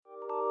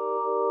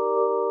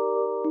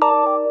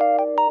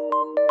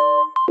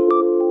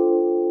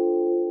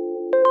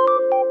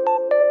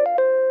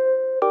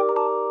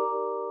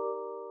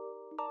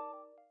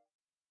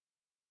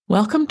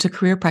Welcome to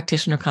Career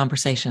Practitioner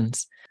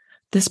Conversations.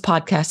 This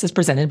podcast is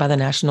presented by the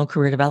National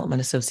Career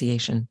Development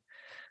Association.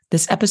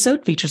 This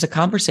episode features a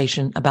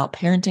conversation about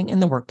parenting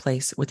in the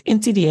workplace with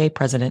NCDA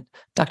President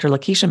Dr.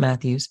 Lakeisha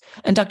Matthews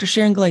and Dr.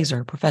 Sharon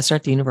Glazer, professor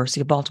at the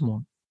University of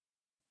Baltimore.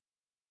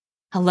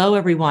 Hello,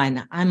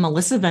 everyone. I'm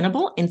Melissa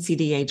Venable,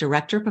 NCDA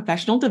Director of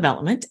Professional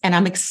Development, and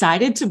I'm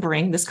excited to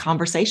bring this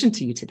conversation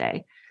to you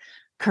today.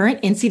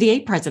 Current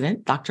NCDA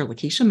President, Dr.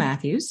 Lakeisha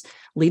Matthews,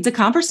 leads a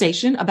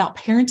conversation about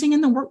parenting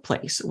in the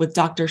workplace with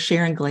Dr.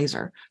 Sharon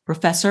Glazer,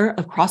 Professor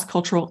of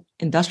Cross-Cultural,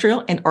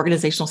 Industrial, and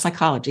Organizational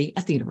Psychology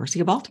at the University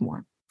of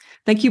Baltimore.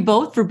 Thank you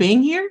both for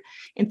being here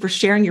and for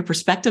sharing your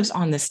perspectives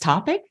on this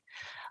topic.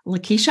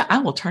 Lakeisha, I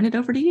will turn it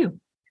over to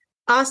you.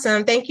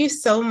 Awesome. Thank you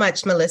so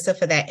much, Melissa,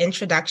 for that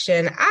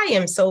introduction. I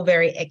am so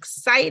very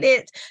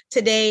excited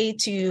today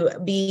to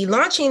be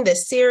launching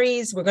this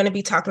series. We're going to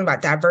be talking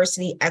about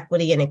diversity,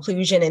 equity, and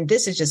inclusion. And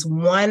this is just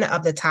one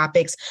of the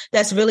topics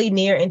that's really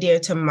near and dear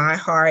to my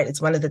heart. It's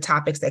one of the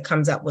topics that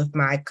comes up with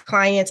my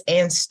clients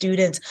and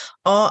students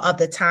all of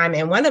the time.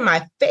 And one of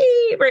my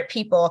favorite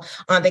people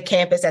on the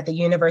campus at the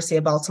University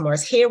of Baltimore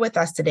is here with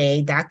us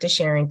today, Dr.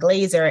 Sharon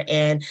Glazer.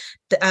 And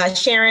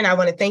Sharon, I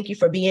want to thank you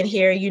for being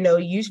here. You know,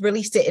 you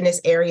really sit in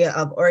this area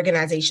of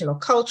organizational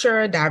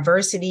culture,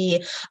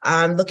 diversity,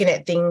 looking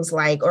at things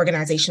like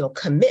organizational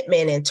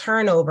commitment and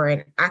turnover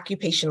and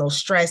occupational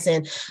stress.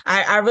 And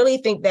I really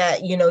think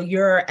that, you know,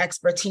 your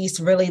expertise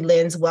really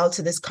lends well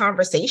to this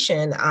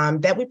conversation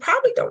that we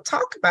probably don't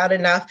talk about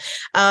enough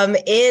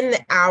in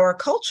our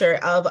culture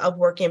of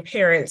working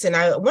parents. And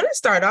I want to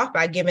start off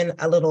by giving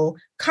a little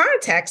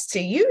context to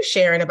you,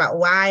 Sharon, about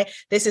why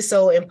this is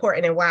so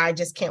important and why I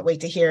just can't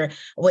wait to hear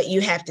what you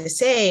have to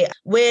say.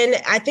 When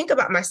I think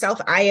about myself,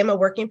 I am a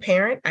working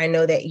parent. I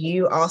know that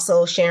you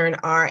also, Sharon,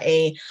 are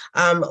a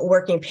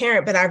working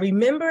parent, but I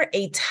remember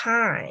a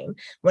time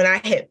when I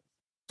had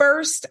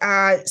first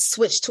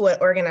switched to an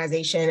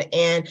organization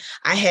and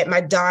I had my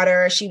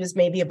daughter, she was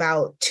maybe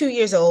about 2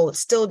 years old,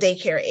 still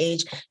daycare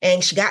age,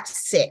 and she got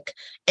sick.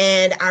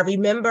 And I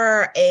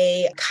remember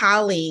a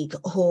colleague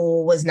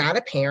who was not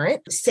a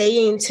parent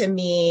saying to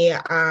me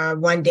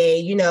one day,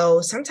 you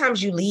know,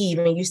 sometimes you leave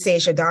and you say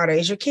it's your daughter,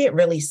 is your kid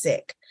really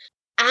sick?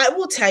 I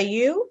will tell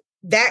you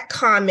that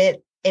comment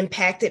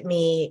impacted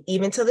me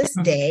even to this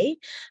day,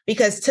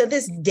 because to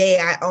this day,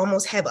 I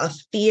almost have a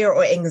fear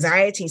or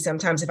anxiety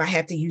sometimes if I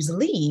have to use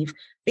leave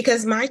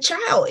because my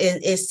child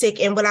is sick.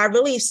 And what I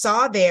really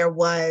saw there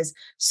was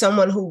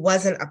someone who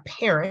wasn't a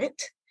parent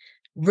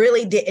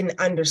really didn't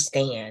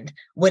understand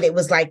what it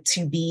was like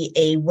to be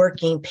a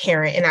working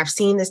parent. And I've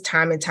seen this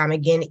time and time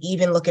again,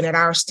 even looking at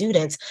our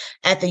students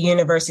at the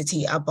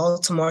University of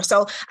Baltimore.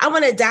 So I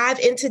want to dive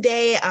in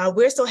today.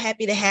 We're so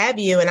happy to have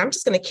you. And I'm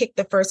just going to kick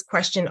the first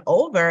question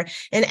over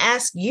and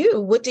ask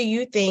you, what do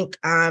you think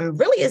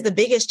really is the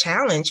biggest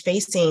challenge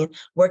facing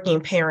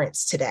working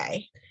parents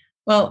today?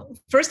 Well,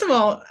 first of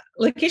all,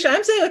 Lakeisha,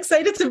 I'm so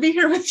excited to be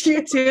here with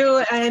you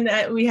too.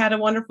 And we had a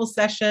wonderful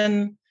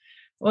session.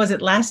 Was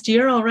it last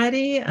year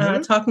already,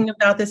 talking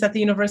about this at the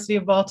University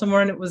of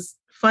Baltimore? And it was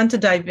fun to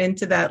dive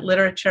into that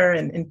literature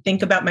and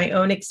think about my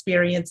own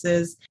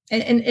experiences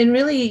and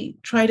really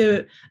try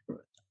to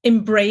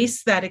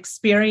embrace that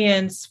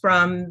experience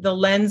from the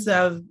lens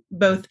of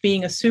both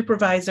being a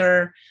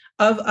supervisor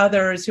of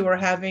others who are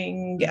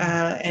having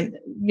and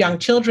young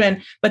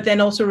children, but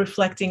then also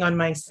reflecting on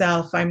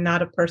myself. I'm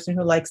not a person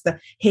who likes the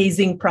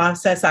hazing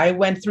process. I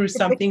went through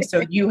something,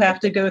 so you have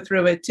to go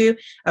through it too.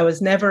 I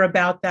was never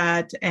about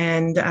that.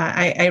 And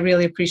I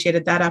really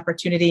appreciated that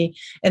opportunity,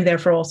 and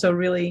therefore also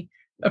really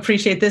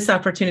appreciate this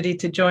opportunity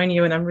to join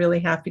you. And I'm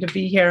really happy to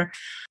be here.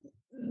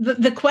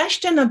 The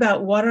question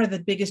about what are the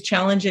biggest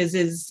challenges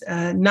is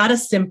not a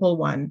simple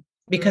one,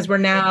 because we're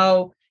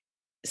now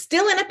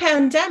still in a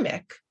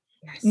pandemic.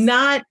 Yes.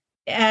 Not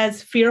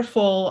as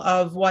fearful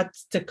of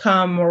what's to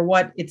come or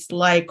what it's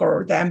like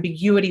or the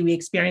ambiguity we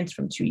experienced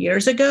from 2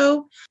 years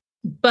ago,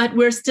 but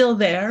we're still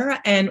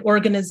there, and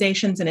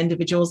organizations and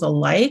individuals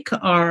alike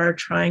are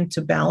trying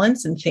to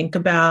balance and think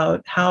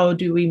about how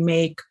do we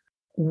make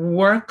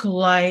work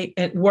life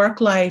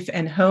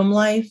and home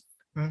life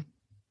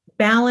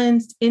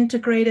balanced,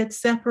 integrated,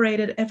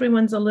 separated.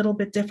 Everyone's a little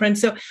bit different.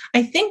 So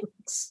I think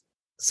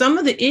some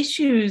of the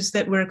issues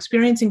that we're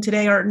experiencing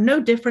today are no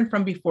different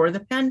from before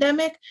the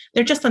pandemic.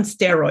 They're just on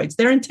steroids.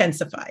 They're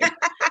intensified.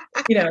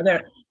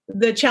 They're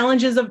the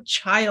challenges of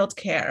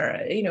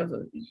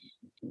childcare.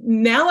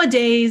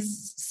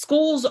 Nowadays,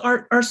 schools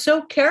are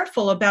so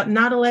careful about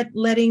not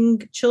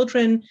letting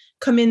children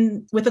come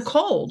in with a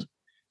cold.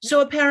 So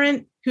a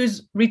parent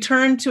who's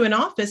returned to an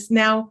office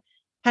now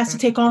has to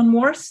take on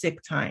more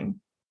sick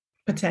time,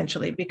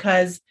 potentially,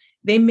 because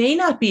they may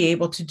not be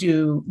able to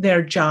do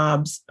their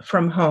jobs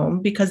from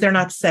home because they're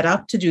not set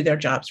up to do their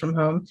jobs from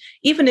home.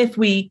 Even if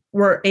we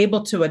were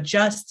able to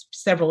adjust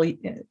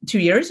 2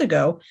 years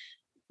ago,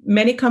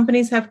 many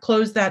companies have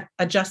closed that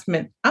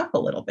adjustment up a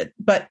little bit,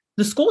 but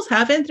the schools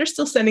haven't. They're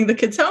still sending the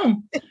kids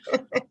home.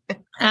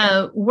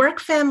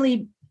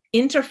 Work-family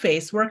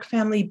interface,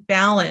 work-family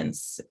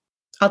balance.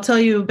 I'll tell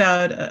you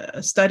about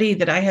a study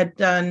that I had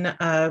done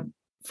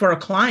for a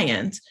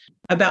client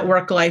about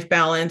work-life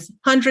balance.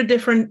 100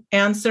 different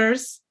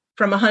answers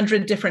from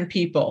 100 different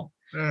people.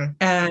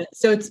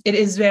 So it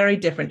is very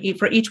different.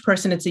 For each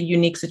person, it's a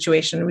unique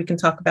situation. We can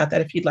talk about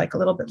that if you'd like a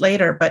little bit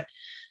later. But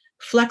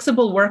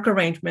flexible work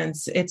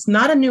arrangements, it's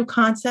not a new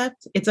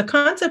concept. It's a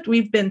concept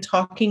we've been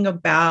talking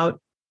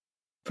about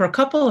for a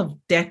couple of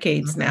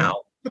decades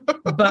now.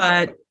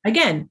 But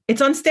again,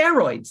 it's on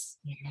steroids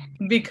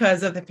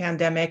because of the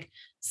pandemic.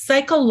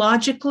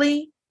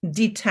 Psychologically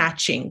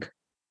detaching.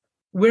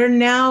 We're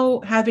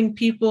now having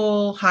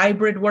people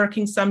hybrid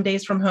working, some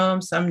days from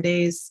home, some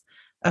days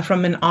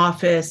from an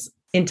office,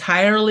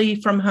 entirely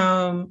from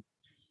home.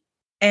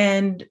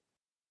 And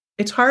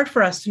it's hard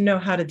for us to know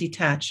how to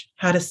detach,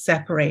 how to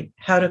separate,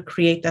 how to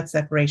create that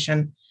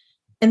separation.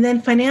 And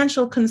then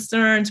financial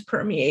concerns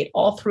permeate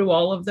all through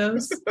all of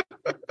those.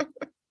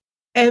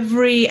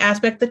 Every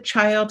aspect, the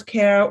child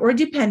care or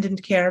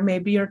dependent care,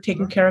 maybe you're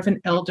taking care of an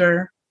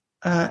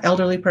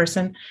elderly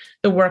person,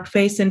 the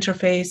work-family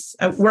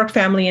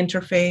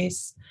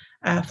interface,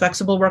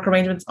 flexible work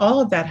arrangements,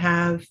 all of that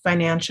have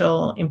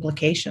financial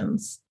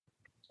implications.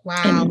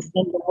 Wow. And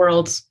the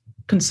world's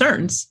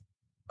concerns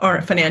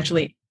are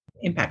financially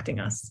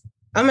impacting us.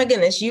 Oh my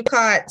goodness, you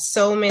caught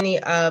so many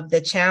of the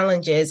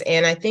challenges.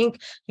 And I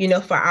think,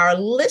 for our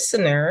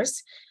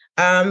listeners,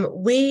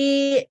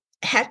 we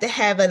have to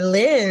have a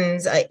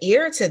lens, an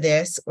ear to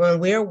this when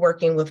we're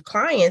working with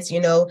clients. You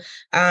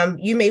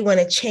may want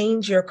to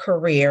change your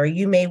career.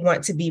 You may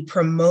want to be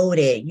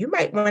promoted. You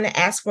might want to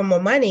ask for more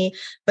money,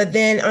 but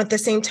then at the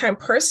same time,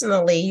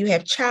 personally, you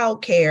have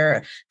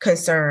childcare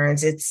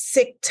concerns. It's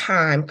sick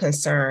time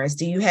concerns.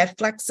 Do you have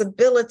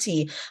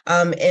flexibility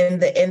in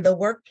the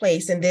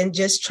workplace? And then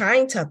just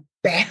trying to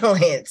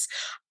balance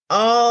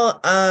all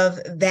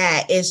of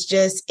that. Is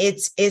just,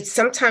 it's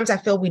sometimes I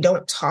feel we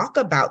don't talk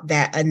about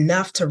that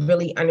enough to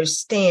really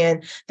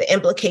understand the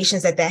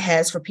implications that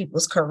has for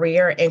people's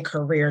career and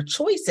career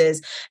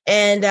choices.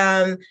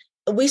 And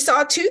we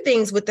saw two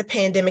things with the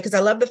pandemic, because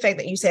I love the fact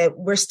that you said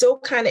we're still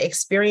kind of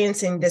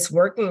experiencing this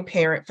working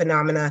parent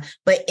phenomena,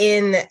 but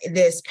in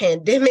this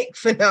pandemic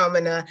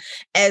phenomena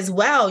as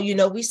well.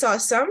 We saw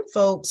some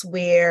folks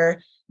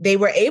where they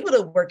were able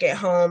to work at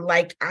home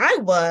like I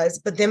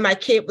was, but then my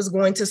kid was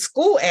going to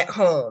school at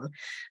home.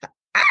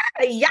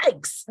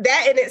 Yikes.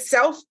 That in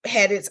itself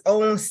had its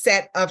own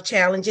set of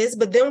challenges.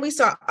 But then we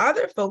saw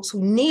other folks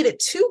who needed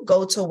to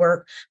go to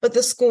work, but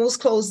the schools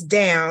closed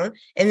down.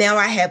 And now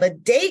I have a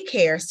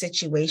daycare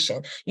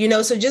situation,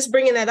 so just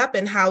bringing that up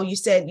and how you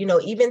said,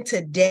 even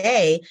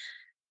today,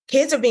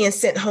 kids are being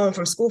sent home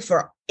from school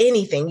for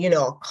anything,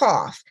 a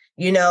cough.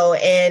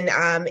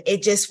 And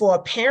it just, for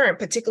a parent,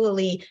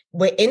 particularly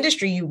what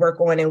industry you work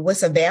on and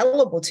what's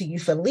available to you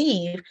for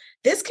leave,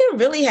 this can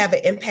really have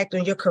an impact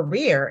on your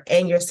career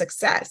and your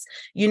success.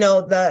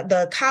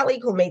 The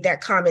colleague who made that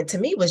comment to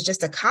me was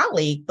just a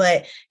colleague,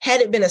 but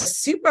had it been a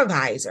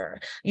supervisor,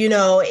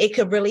 it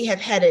could really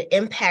have had an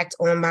impact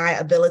on my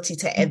ability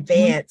to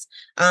advance.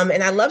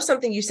 And I love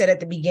something you said at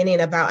the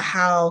beginning about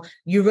how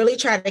you really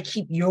try to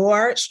keep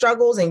your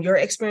struggles and your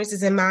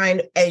experiences in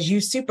mind as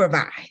you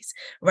supervise,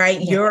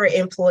 right? Yeah. Your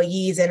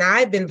employees. And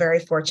I've been very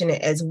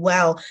fortunate as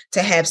well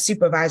to have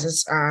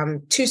supervisors,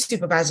 two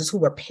supervisors who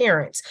were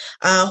parents,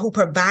 who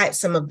provide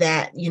some of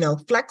that,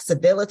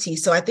 flexibility.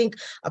 So I think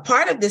a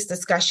part of this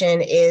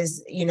discussion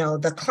is,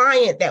 the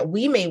client that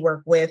we may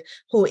work with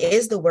who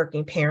is the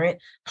working parent.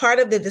 Part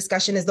of the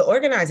discussion is the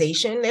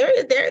organization.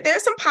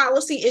 There's some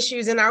policy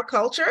issues in our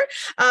culture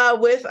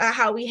with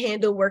how we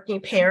handle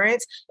working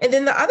parents. And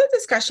then the other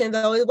discussion,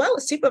 though, as well,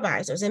 is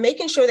supervisors and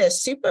making sure that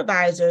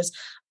supervisors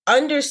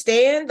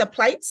understand the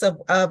plights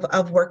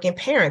of working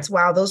parents.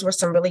 Wow, those were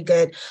some really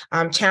good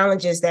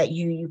challenges that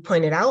you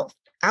pointed out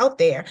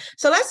there.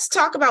 So let's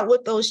talk about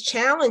what those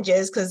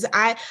challenges, because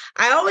I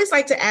always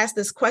like to ask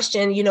this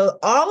question,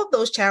 all of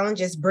those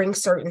challenges bring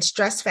certain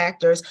stress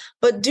factors,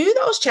 but do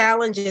those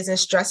challenges and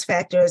stress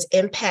factors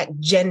impact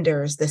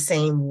genders the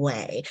same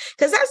way?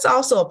 Because that's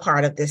also a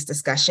part of this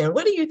discussion.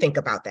 What do you think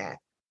about that?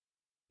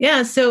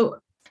 Yeah, so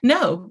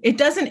no, it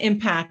doesn't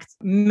impact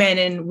men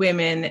and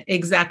women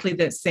exactly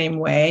the same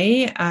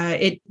way.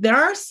 There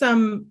are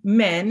some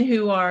men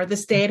who are the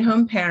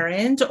stay-at-home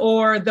parent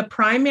or the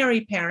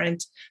primary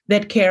parent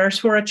that cares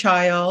for a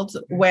child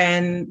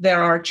when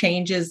there are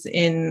changes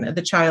in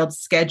the child's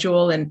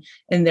schedule and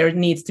there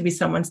needs to be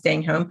someone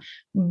staying home.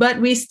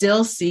 But we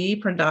still see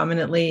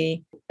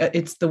predominantly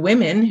it's the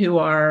women who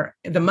are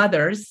the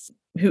mothers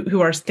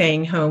who are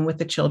staying home with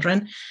the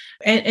children.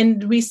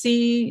 And we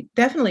see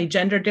definitely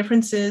gender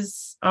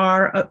differences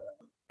are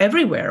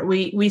everywhere.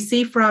 We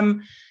see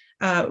from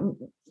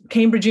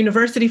Cambridge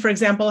University, for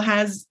example,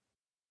 has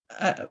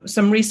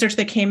some research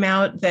that came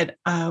out that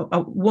a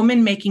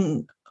woman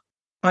making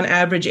on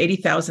average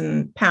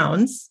 80,000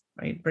 pounds,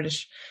 right,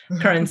 British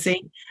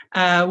currency,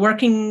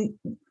 working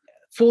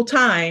full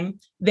time,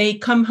 they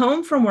come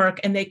home from work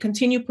and they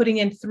continue putting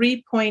in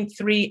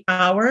 3.3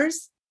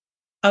 hours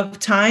of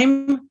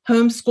time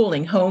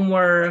homeschooling,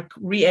 homework,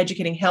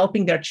 re-educating,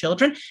 helping their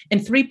children,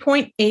 and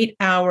 3.8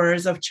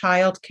 hours of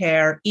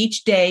childcare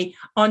each day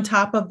on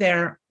top of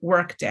their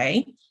work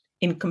day.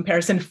 In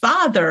comparison,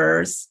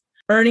 fathers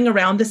earning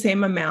around the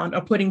same amount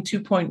are putting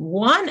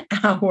 2.1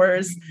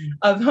 hours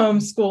of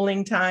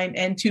homeschooling time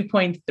and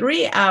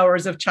 2.3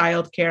 hours of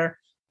childcare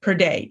per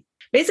day.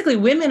 Basically,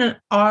 women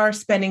are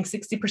spending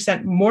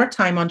 60% more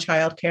time on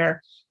childcare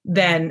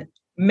than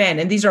men.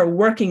 And these are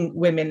working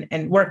women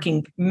and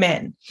working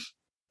men.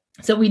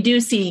 So we do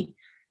see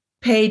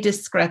pay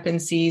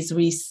discrepancies.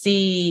 We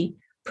see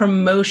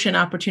promotion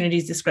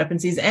opportunities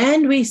discrepancies.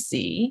 And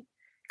we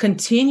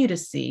continue to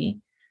see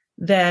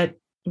that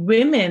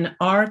women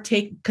are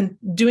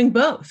doing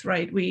both,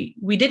 right? We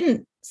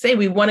didn't say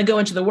we want to go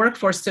into the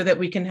workforce so that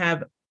we can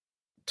have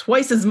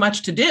twice as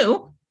much to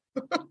do.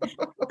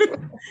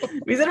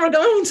 We said we're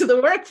going into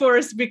the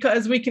workforce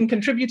because we can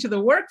contribute to the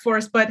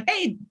workforce, but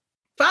hey,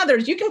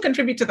 fathers, you can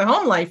contribute to the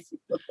home life.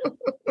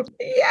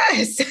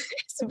 Yes,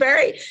 it's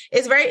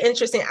very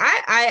interesting.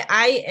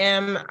 I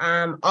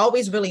am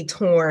always really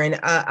torn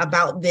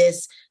about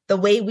this, the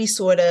way we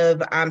sort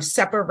of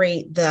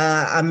separate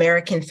the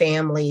American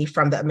family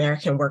from the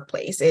American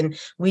workplace. And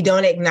we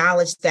don't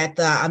acknowledge that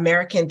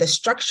the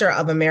structure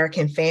of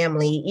American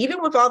family,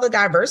 even with all the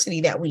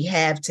diversity that we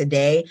have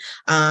today,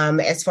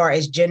 as far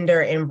as gender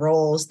and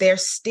roles, there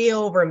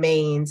still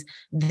remains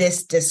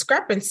this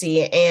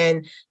discrepancy.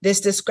 And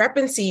this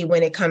discrepancy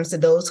when it comes to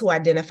those who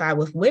identify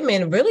with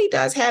women really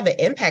does have an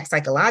impact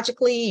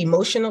psychologically,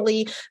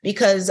 emotionally,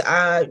 because,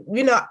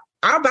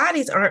 our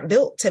bodies aren't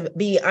built to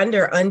be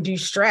under undue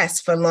stress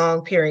for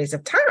long periods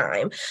of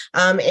time.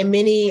 And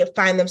many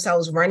find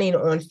themselves running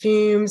on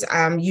fumes.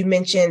 You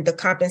mentioned the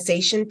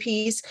compensation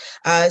piece.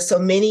 So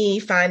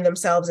many find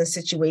themselves in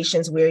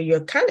situations where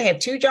you kind of have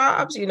two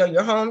jobs,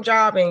 your home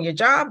job and your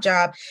job,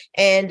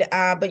 and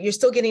but you're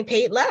still getting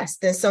paid less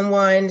than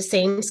someone,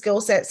 same skill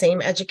set, same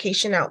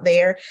education out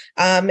there.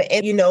 And,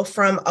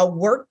 from a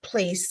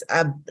workplace,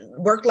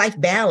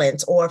 work-life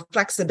balance or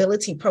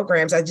flexibility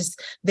programs,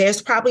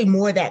 there's probably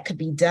more that could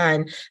be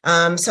done.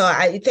 So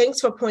thanks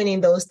for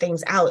pointing those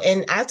things out.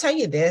 And I'll tell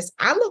you this,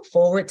 I look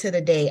forward to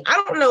the day.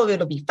 I don't know if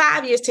it'll be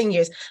 5 years, 10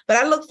 years, but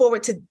I look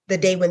forward to the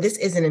day when this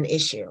isn't an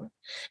issue.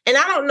 And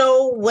I don't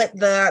know what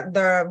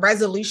the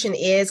resolution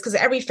is, because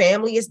every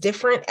family is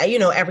different.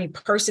 Every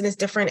person is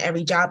different.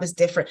 Every job is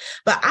different.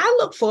 But I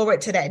look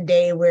forward to that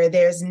day where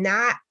there's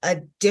not a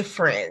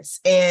difference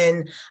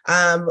in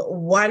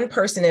one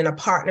person in a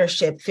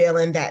partnership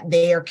feeling that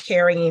they are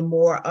carrying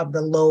more of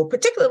the load,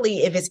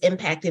 particularly if it's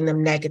impacting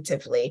them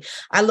negatively.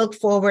 I look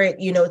forward,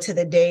 to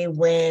the day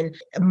when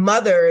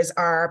mothers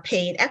are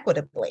paid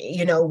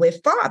equitably,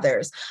 with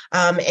fathers,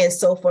 and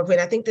so forth.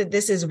 And I think that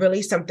this is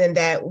really something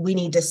that we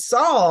need to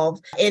solve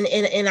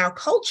in our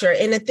culture.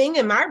 And the thing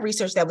in my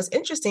research that was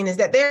interesting is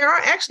that there are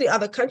actually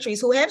other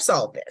countries who have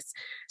solved this.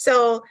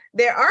 So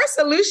there are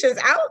solutions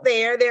out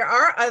there. There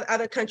are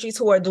other countries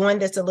who are doing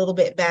this a little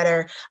bit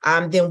better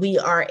than we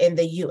are in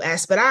the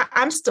U.S. But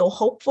I'm still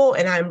hopeful,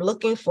 and I'm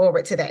looking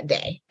forward to that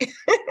day.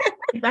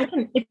 If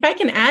I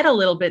can add a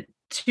little bit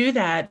to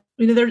that,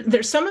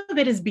 there's some of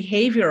it is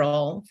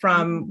behavioral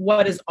from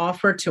what is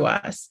offered to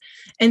us,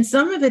 and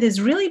some of it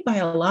is really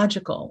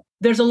biological.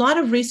 There's a lot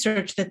of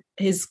research that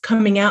is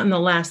coming out in the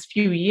last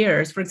few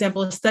years. For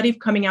example, a study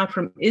coming out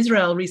from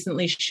Israel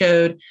recently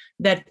showed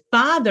that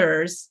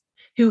fathers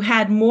who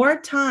had more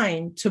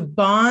time to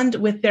bond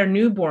with their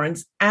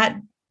newborns at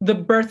the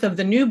birth of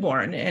the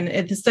newborn,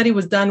 and the study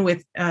was done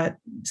with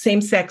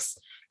same-sex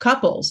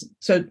couples,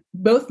 so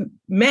both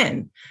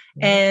men,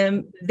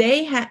 and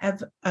they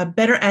have a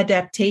better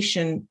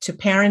adaptation to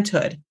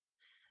parenthood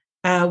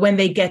when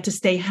they get to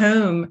stay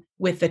home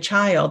with the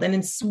child. And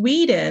in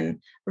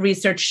Sweden,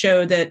 research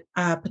showed that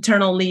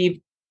paternal leave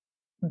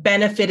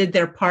benefited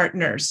their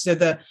partners.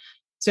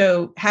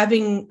 So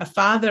having a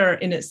father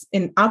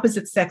in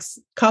opposite sex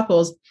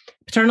couples,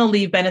 paternal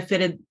leave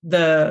benefited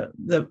the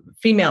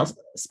female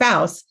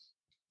spouse,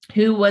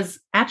 who was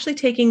actually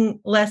taking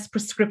less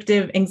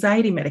prescriptive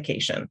anxiety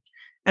medication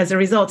as a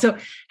result. So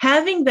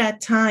having that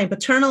time,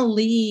 paternal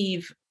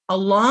leave,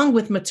 along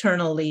with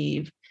maternal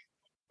leave,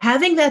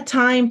 having that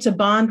time to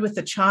bond with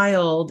the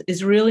child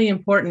is really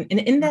important. And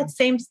in that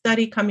same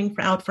study coming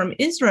out from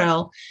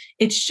Israel,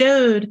 it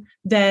showed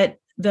that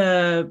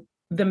the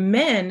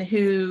men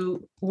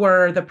who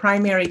were the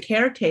primary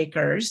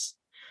caretakers,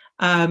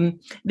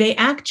 they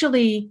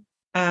actually,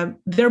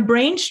 their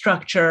brain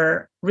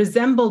structure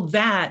resembled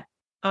that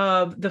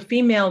of the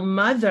female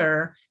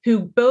mother, who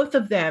both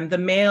of them, the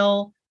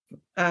male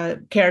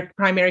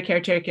primary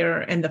caretaker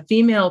and the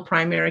female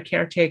primary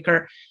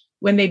caretaker,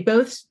 when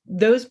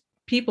those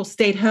people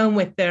stayed home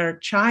with their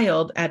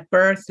child at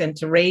birth and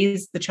to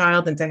raise the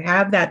child and to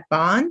have that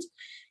bond,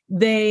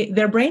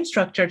 their brain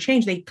structure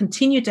changed. They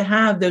continue to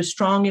have those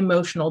strong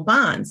emotional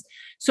bonds.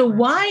 So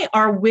why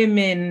are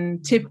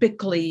women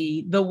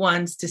typically the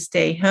ones to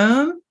stay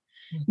home?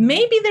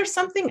 Maybe there's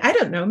something, I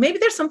don't know, maybe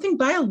there's something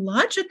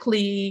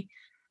biologically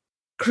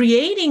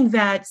creating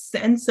that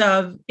sense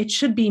of it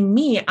should be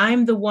me.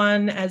 I'm the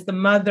one as the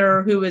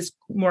mother who is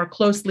more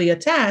closely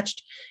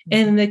attached.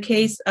 And in the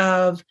case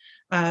of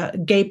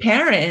gay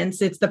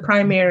parents, it's the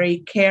primary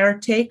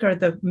caretaker,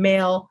 the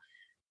male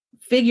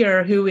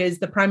figure who is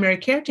the primary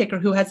caretaker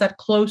who has that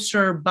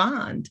closer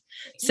bond.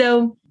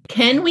 So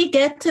can we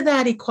get to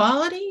that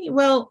equality?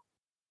 Well,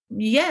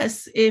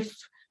 yes, if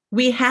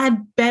we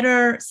had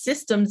better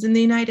systems in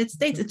the United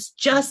States.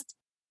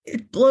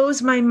 It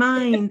blows my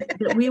mind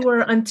that we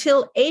were,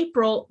 until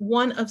April,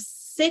 one of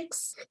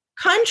 6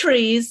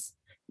 countries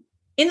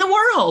in the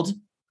world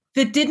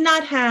that did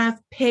not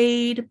have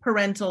paid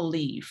parental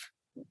leave.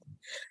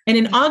 And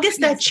in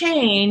August, that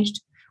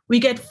changed. We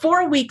get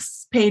 4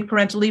 weeks paid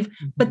parental leave,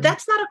 but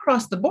that's not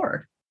across the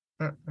board,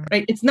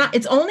 right?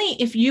 It's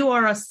only if you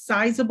are a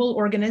sizable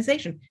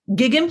organization.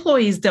 Gig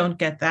employees don't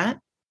get that.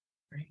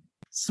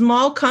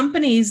 Small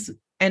companies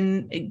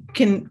can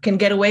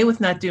get away with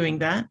not doing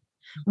that.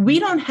 We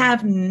don't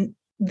have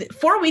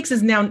 4 weeks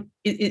is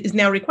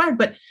now required,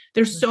 but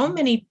there's so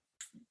many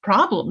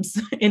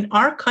problems in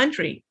our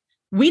country.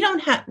 We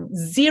don't have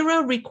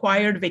 0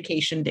 required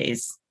vacation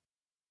days.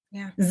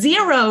 Yeah.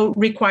 0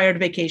 required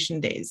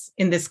vacation days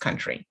in this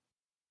country.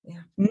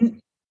 Yeah.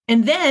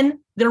 And then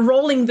they're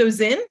rolling those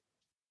in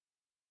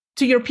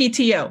to your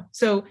PTO.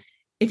 So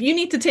if you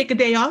need to take a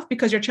day off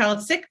because your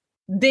child's sick,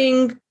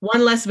 ding,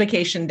 1 less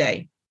vacation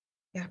day.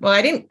 Yeah. Well,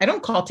 I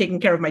don't call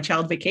taking care of my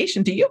child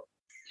vacation. Do you?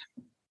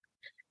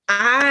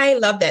 I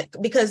love that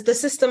because the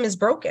system is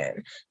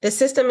broken. The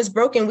system is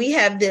broken. We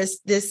have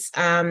this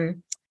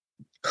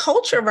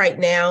culture right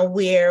now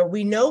where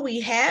we know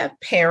we have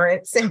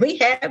parents and we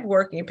have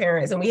working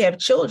parents and we have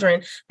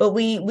children, but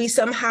we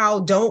somehow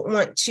don't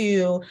want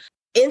to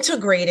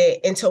integrate it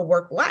into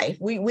work life.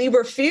 We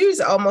refuse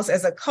almost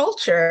as a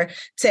culture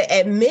to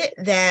admit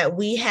that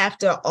we have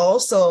to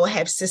also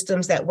have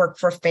systems that work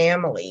for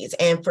families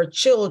and for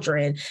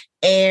children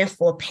and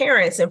for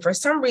parents. And for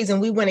some reason,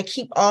 we want to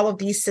keep all of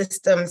these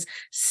systems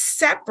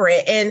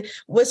separate. And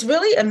what's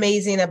really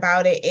amazing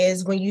about it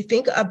is when you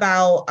think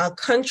about a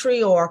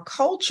country or a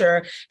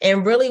culture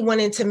and really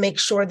wanting to make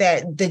sure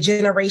that the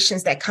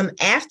generations that come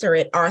after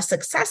it are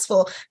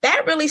successful,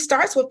 that really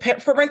starts with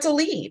parental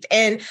leave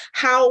and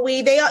how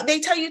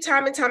they tell you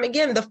time and time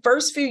again, the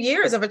first few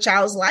years of a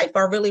child's life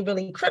are really,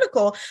 really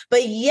critical,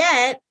 but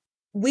yet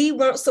we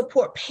won't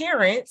support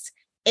parents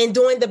in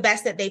doing the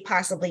best that they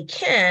possibly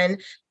can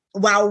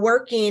while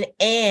working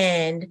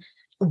and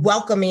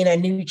welcoming a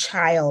new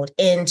child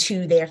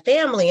into their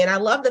family. And I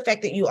love the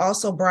fact that you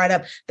also brought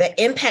up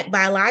the impact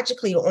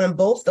biologically on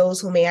both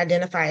those who may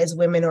identify as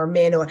women or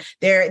men, or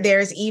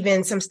there's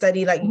even some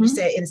study, like you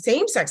said, in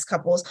same-sex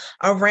couples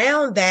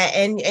around that.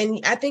 And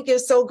I think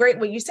it's so great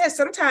what you said.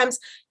 Sometimes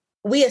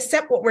we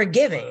accept what we're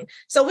giving.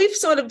 So we've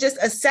sort of just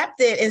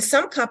accepted in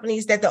some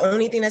companies that the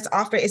only thing that's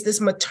offered is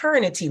this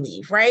maternity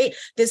leave, right?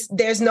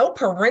 There's no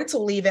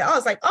parental leave at all.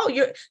 It's like, oh,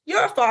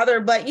 you're a father,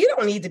 but you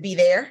don't need to be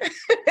there.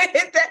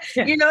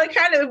 It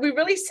kind of, we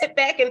really sit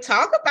back and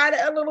talk about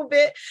it a little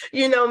bit,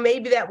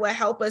 maybe that will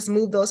help us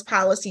move those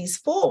policies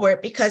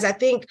forward, because I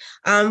think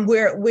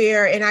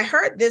we're, and I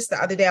heard this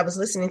the other day, I was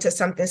listening to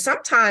something,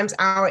 sometimes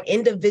our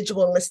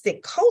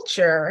individualistic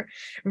culture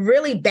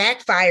really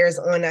backfires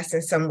on us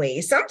in some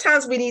ways. Sometimes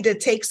we need to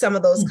take some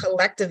of those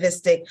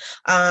collectivistic,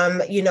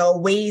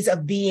 ways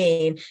of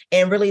being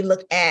and really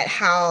look at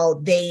how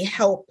they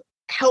help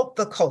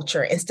the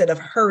culture instead of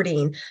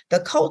hurting the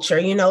culture.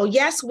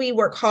 Yes, we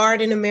work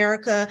hard in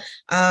America.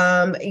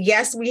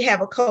 Yes, we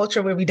have a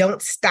culture where we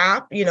don't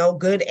stop,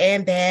 good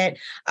and bad.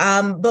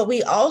 But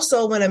we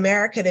also want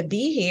America to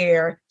be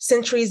here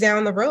centuries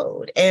down the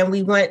road. And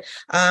we want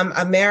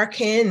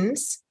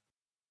Americans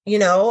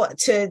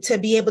to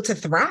be able to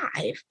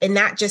thrive and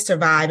not just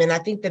survive. And I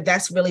think that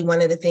that's really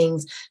one of the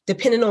things,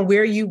 depending on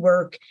where you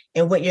work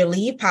and what your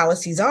leave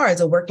policies are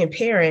as a working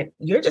parent,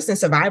 you're just in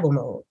survival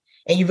mode.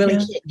 And you really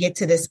can't get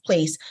to this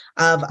place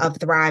of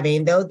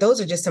thriving.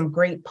 Those are just some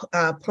great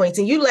points.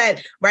 And you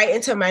led right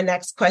into my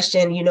next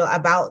question,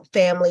 about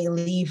family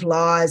leave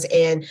laws.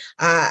 And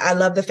I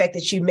love the fact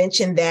that you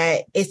mentioned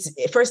that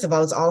first of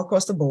all, it's all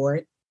across the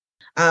board.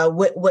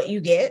 What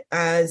you get.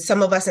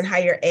 Some of us in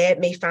higher ed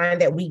may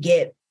find that we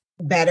get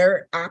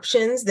better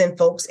options than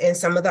folks in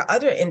some of the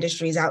other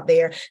industries out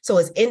there. So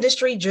it's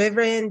industry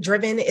driven,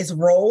 is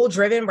role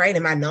driven, right?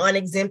 Am I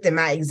non-exempt? Am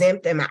I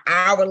exempt? Am I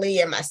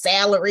hourly? Am I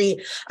salary?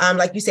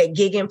 Like you said,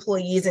 gig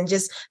employees, and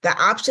just the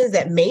options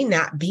that may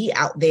not be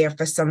out there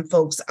for some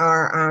folks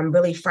are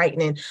really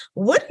frightening.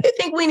 What do you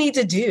think we need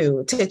to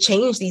do to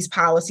change these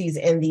policies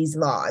and these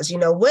laws?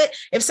 What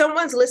if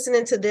someone's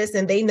listening to this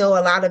and they know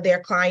a lot of their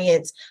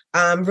clients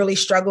really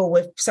struggle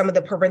with some of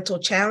the parental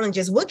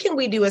challenges? What can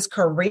we do as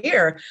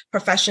career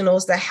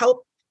professionals to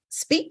help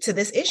speak to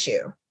this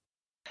issue?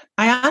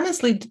 I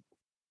honestly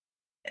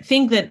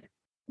think that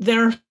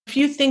there are a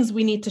few things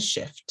we need to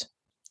shift.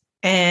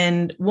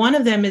 And one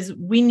of them is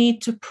we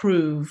need to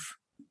prove,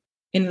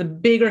 in the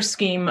bigger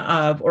scheme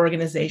of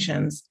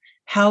organizations,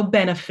 how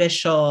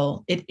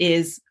beneficial it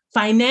is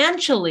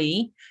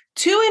financially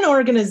to an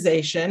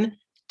organization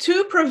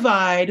to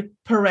provide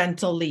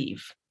parental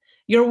leave.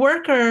 Your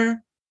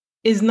worker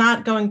is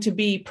not going to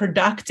be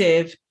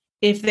productive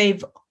if they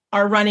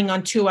are running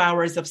on 2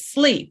 hours of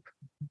sleep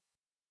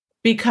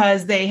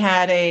because they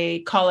had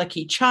a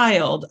colicky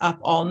child up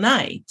all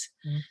night.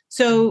 Mm-hmm.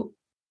 So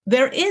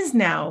there is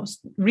now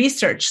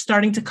research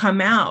starting to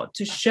come out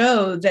to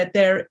show that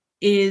there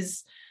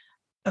is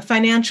a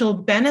financial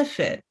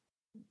benefit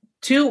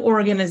to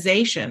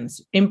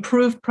organizations,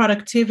 improved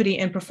productivity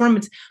and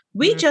performance.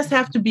 We just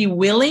have to be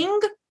willing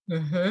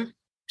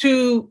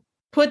to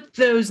put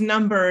those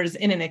numbers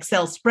in an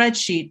Excel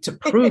spreadsheet to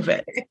prove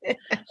it.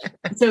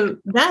 So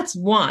that's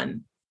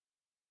one.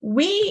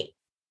 We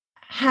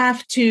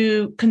have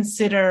to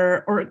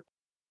consider,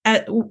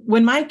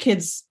 when my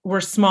kids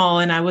were small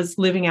and I was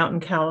living out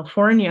in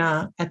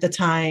California at the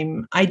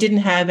time, I didn't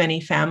have any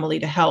family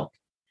to help.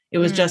 It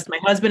was just my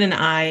husband and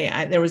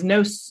I. There was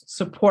no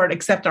support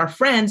except our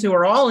friends who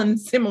are all in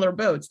similar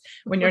boats.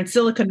 When you're in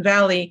Silicon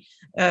Valley,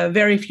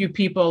 very few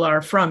people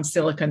are from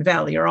Silicon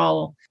Valley. You're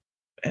all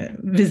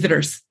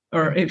visitors,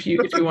 or if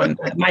you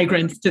want,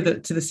 migrants to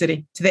the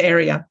city, to the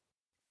area.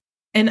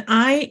 And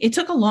it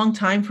took a long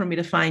time for me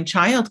to find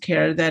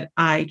childcare that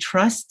I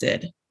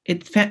trusted.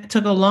 It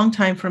took a long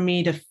time for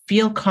me to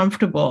feel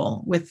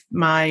comfortable with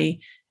my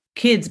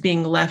kids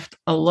being left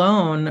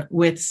alone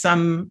with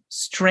some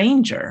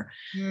stranger.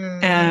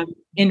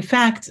 In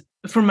fact,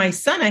 for my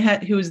son,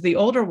 who was the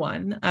older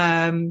one,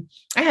 I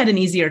had an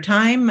easier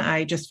time.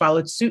 I just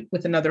followed suit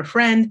with another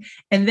friend.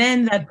 And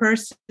then that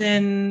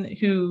person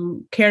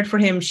who cared for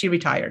him, she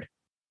retired.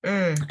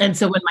 And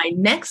so when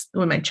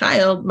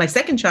my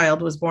second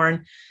child was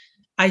born,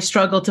 I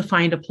struggled to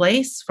find a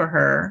place for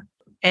her.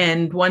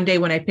 And one day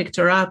when I picked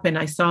her up and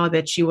I saw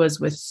that she was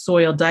with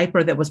soiled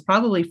diaper that was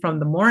probably from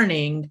the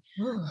morning,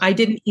 I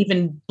didn't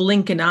even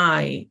blink an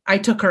eye. I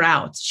took her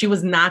out. She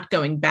was not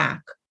going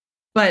back.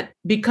 But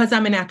because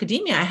I'm in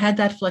academia, I had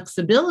that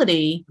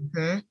flexibility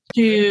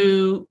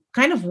to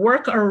kind of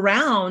work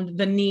around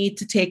the need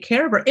to take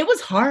care of her. It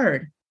was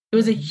hard. It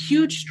was a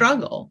huge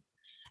struggle.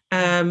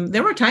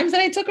 There were times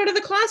that I took her to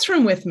the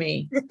classroom with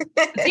me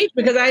to teach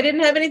because I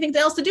didn't have anything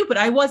else to do, but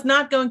I was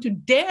not going to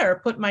dare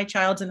put my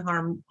child in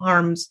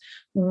harm's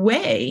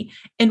way.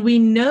 And we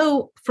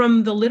know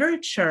from the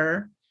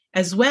literature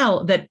as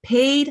well that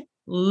paid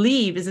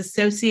leave is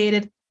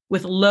associated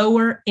with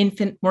lower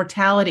infant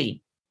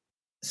mortality.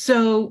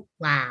 So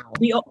wow.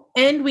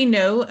 We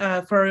know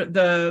for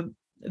the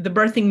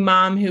birthing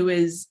mom who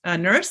is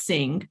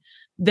nursing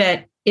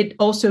that it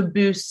also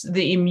boosts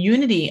the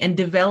immunity and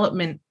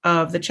development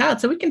of the child.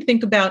 So we can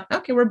think about,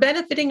 okay, we're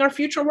benefiting our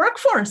future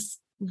workforce.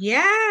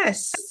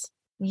 Yes.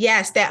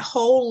 Yes, that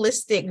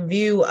holistic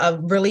view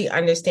of really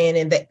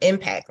understanding the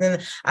impact.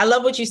 And I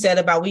love what you said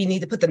about we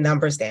need to put the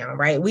numbers down,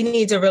 right? We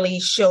need to really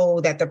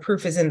show that the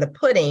proof is in the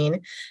pudding,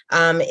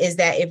 is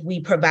that if we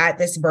provide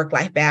this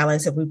work-life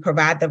balance, if we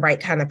provide the right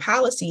kind of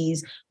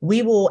policies,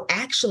 we will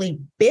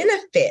actually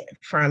benefit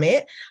from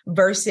it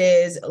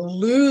versus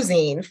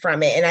losing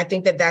from it. And I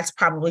think that that's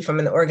probably from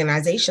an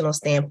organizational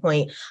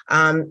standpoint,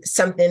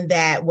 something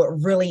that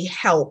would really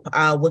help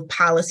with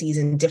policies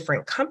in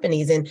different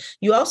companies. And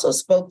you also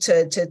spoke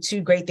to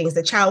two great things,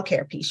 the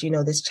childcare piece,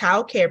 this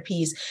childcare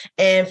piece.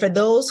 And for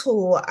those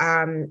who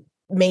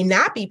may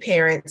not be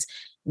parents,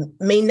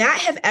 may not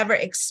have ever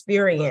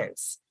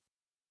experienced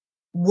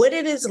what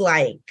it is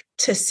like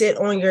to sit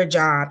on your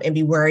job and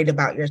be worried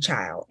about your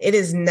child. It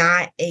is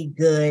not a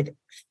good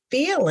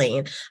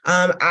feeling.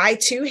 I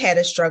too had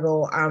a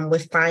struggle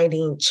with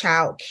finding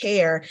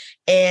childcare,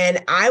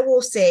 and I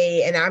will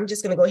say, and I'm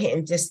just going to go ahead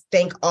and just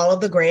thank all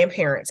of the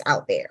grandparents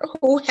out there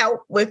who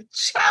help with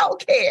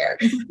childcare,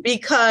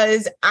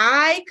 because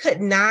I could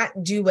not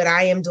do what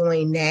I am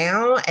doing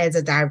now as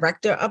a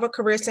director of a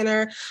career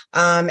center,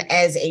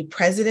 as a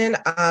president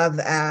of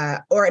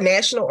or a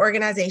national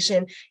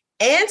organization,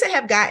 and to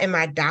have gotten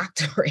my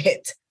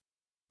doctorate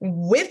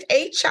with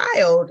a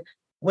child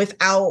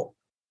without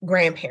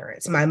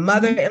grandparents, my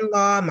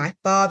mother-in-law, my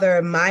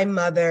father, my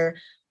mother.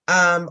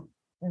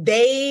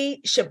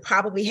 They should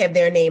probably have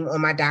their name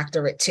on my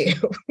doctorate too,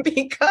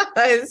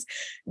 because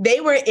they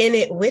were in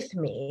it with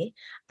me.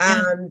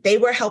 They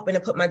were helping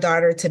to put my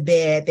daughter to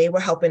bed. They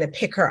were helping to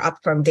pick her up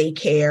from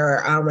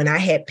daycare when I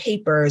had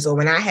papers or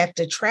when I have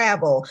to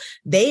travel.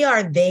 They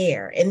are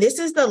there. And this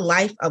is the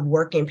life of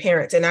working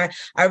parents. And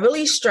I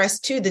really stress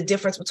too the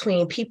difference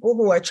between people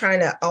who are trying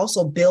to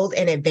also build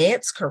and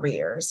advance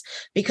careers,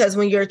 because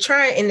when you're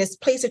trying in this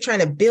place of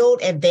trying to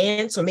build,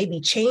 advance, or maybe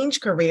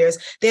change careers,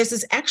 there's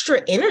this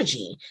extra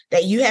energy energy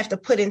that you have to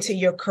put into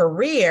your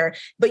career,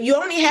 but you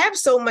only have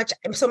so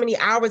many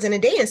hours in a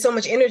day and so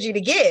much energy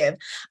to give.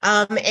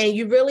 And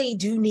you really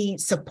do need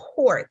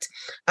support,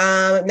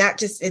 not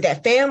just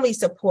that family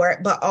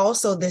support, but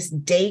also this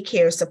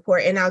daycare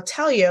support. And I'll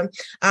tell you,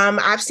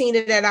 I've seen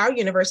it at our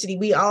university.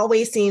 We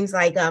always seems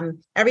like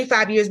every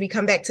 5 years we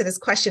come back to this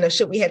question of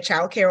should we have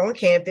childcare on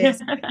campus?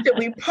 Should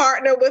we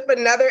partner with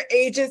another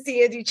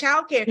agency and do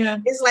childcare? Yeah.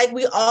 It's like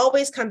we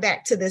always come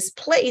back to this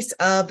place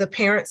of the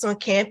parents on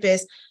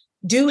campus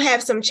do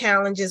have some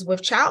challenges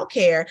with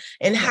childcare.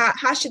 And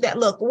how should that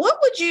look? What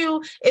would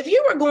you, if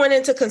you were going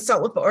in to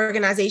consult with an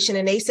organization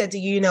and they said to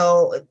you,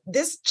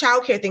 this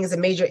childcare thing is a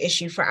major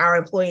issue for our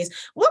employees,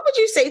 what would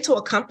you say to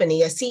a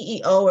company, a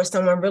CEO or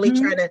someone really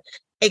trying to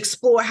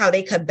explore how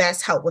they could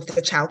best help with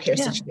the childcare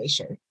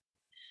situation?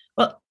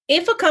 Well,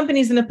 if a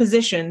company is in a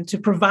position to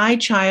provide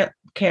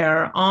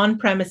childcare on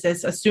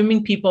premises,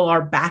 assuming people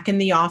are back in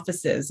the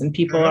offices and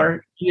people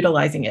are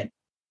utilizing it,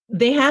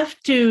 they have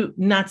to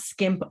not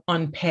skimp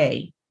on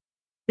pay.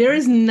 There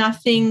is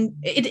nothing,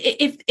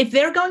 if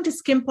they're going to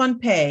skimp on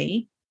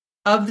pay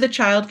of the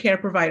childcare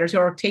providers who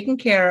are taking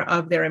care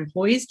of their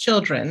employees'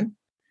 children,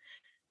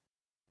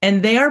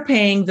 and they are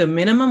paying the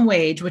minimum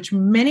wage, which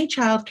many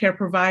childcare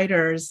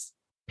providers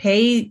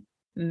pay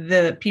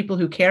the people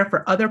who care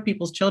for other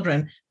people's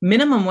children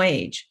minimum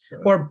wage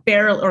or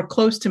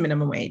close to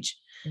minimum wage.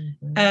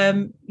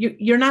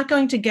 You're not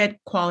going to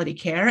get quality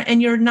care,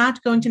 and you're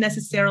not going to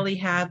necessarily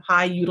have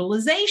high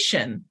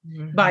utilization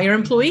by your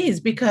employees,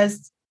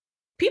 because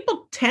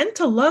people tend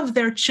to love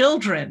their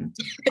children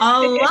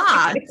a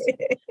lot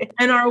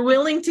and are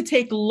willing to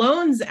take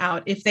loans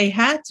out if they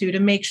had to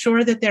make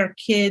sure that their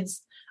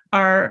kids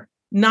are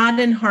not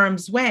in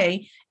harm's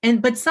way.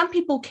 But some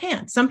people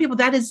can't. Some people,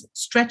 that is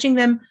stretching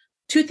them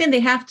too thin.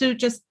 They have to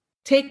just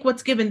take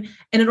what's given.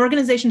 And an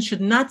organization should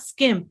not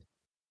skimp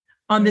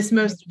on this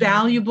most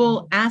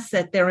valuable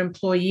asset, their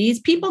employees.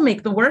 People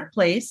make the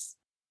workplace.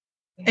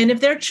 And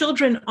if their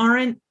children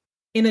aren't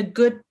in a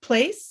good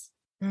place,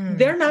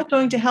 they're not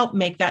going to help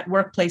make that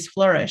workplace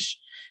flourish.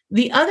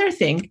 The other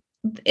thing,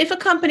 if a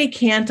company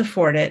can't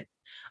afford it,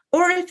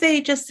 or if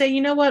they just say,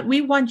 you know what,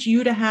 we want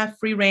you to have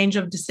free range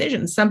of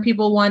decisions. Some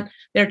people want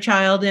their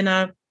child in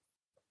a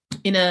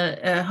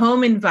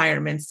home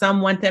environment.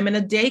 Some want them in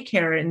a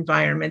daycare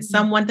environment.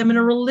 Some want them in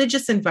a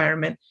religious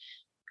environment.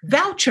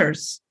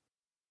 Vouchers.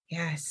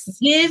 Yes.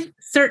 Give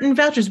certain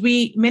vouchers.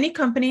 Many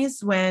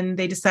companies, when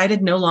they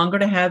decided no longer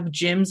to have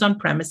gyms on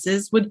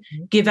premises, would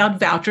give out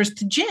vouchers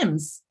to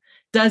gyms.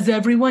 Does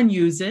everyone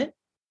use it?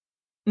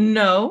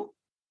 No.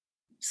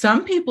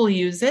 Some people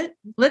use it.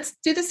 Let's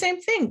do the same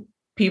thing.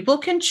 People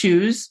can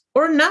choose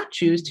or not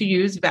choose to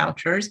use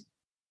vouchers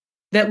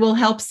that will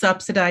help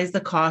subsidize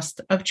the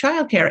cost of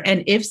childcare.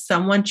 And if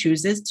someone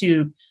chooses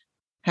to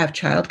have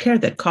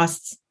childcare that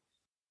costs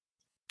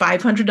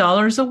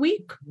 $500 a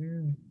week,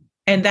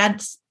 and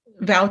that's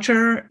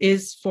voucher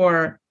is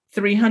for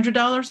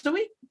 $300 a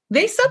week,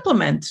 they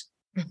supplement.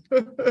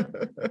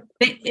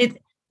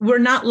 We're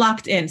not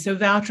locked in. So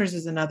vouchers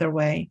is another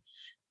way.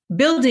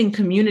 Building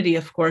community,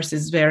 of course,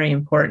 is very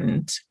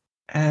important.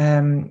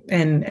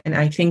 And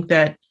I think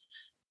that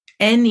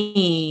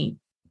any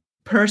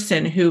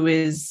person who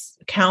is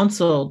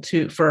counseled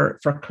for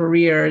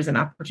careers and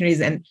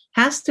opportunities and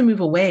has to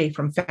move away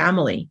from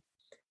family,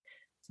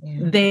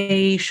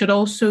 they should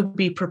also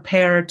be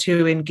prepared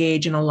to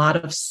engage in a lot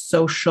of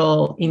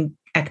social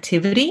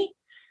activity.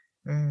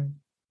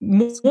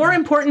 More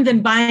important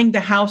than buying the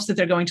house that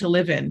they're going to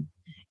live in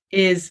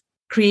is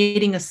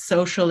creating a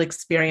social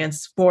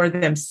experience for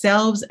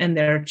themselves and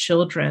their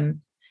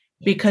children,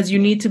 because you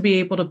need to be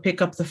able to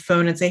pick up the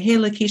phone and say, hey,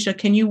 Lakeisha,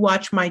 can you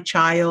watch my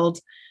child?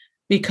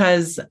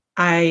 Because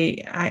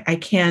I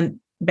can't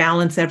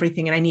balance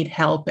everything and I need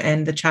help,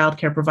 and the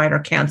childcare provider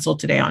canceled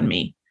today on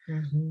me.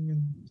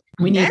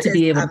 We need to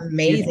be able to.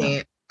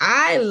 Amazing.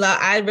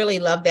 I really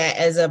love that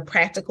as a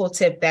practical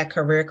tip that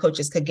career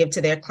coaches could give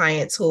to their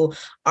clients who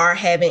are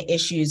having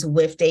issues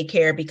with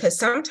daycare, because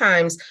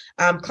sometimes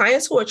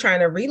clients who are trying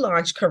to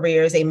relaunch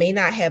careers, they may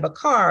not have a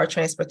car or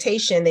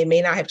transportation, they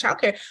may not have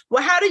childcare.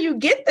 Well, how do you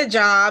get the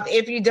job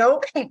if you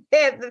don't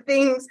have the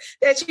things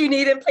that you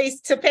need in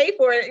place to pay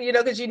for it,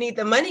 because you need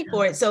the money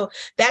for it. So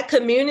that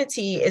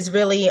community is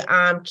really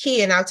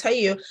key. And I'll tell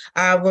you,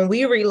 when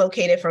we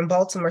relocated from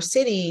Baltimore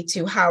City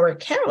to Howard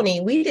County,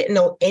 we didn't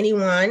know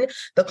anyone.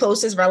 The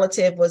closest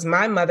relative was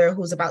my mother,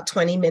 who's about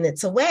 20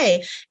 minutes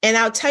away. And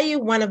I'll tell you,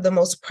 one of the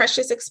most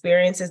precious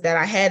experiences that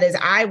I had is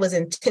I was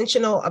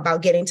intentional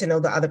about getting to know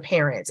the other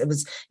parents. It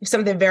was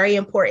something very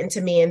important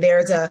to me. And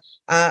there's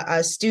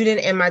a student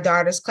in my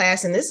daughter's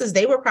class, and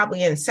they were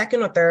probably in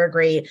second or third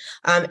grade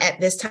at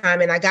this time.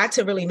 And I got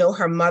to really know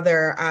her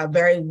mother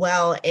very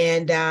well.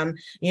 And,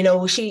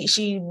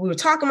 we were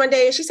talking one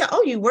day and she said,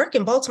 oh, you work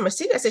in Baltimore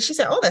City? She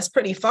said, oh, that's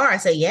pretty far. I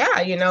said,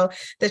 yeah,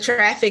 the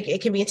traffic,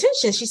 it can be intense.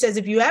 She says,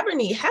 if you ever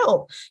need need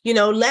help,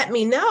 let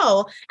me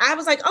know. I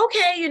was like,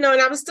 okay, and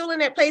I was still in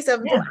that place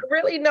of, do I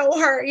really know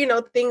her,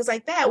 things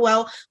like that.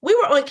 Well, we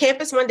were on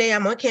campus one day.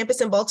 I'm on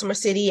campus in Baltimore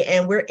City,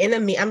 and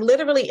I'm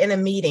literally in a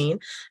meeting,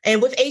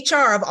 and with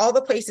HR of all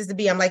the places to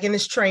be, I'm like in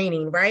this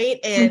training, right?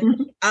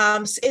 And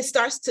it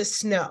starts to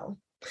snow.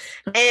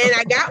 And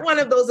I got one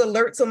of those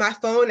alerts on my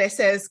phone that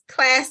says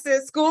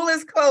school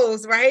is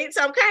closed, right?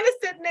 So I'm kind of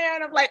sitting there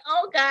and I'm like,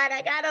 oh God,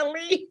 I gotta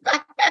leave.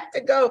 I have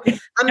to go.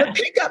 I'm the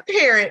pickup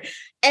parent.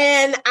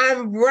 And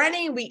I'm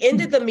running. We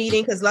ended the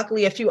meeting because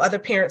luckily a few other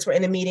parents were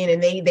in the meeting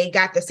and they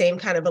got the same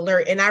kind of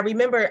alert. And I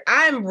remember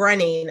I'm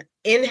running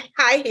in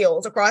high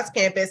heels across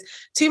campus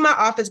to my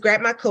office, grab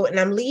my coat, and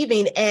I'm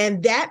leaving.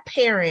 And that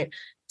parent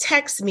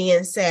texted me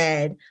and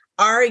said,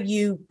 are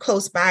you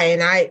close by?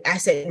 And I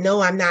said, no,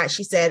 I'm not.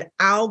 She said,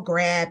 I'll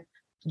grab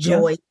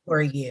Joy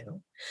for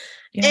you.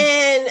 Yeah.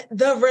 And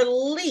the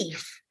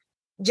relief,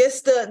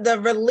 just the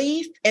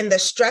relief and the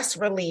stress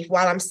relief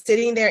while I'm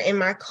sitting there in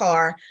my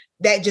car,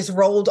 that just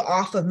rolled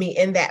off of me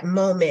in that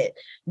moment,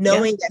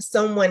 knowing that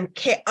someone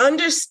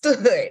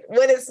understood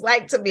what it's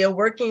like to be a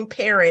working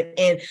parent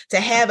and to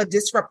have a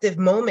disruptive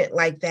moment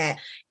like that.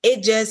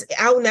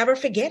 I'll never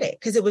forget it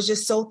because it was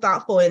just so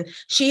thoughtful. And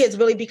she has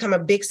really become a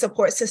big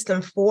support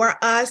system for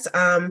us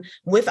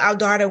with our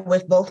daughter,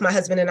 with both my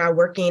husband and I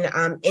working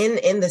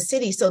in the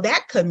city. So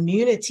that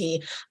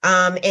community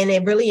and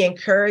it really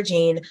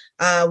encouraging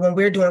when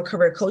we're doing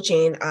career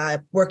coaching,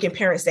 working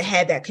parents to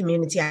have that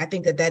community. I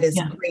think that is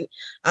great.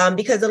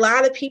 Because a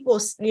lot of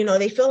people,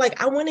 they feel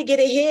like I want to get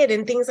ahead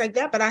and things like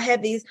that, but I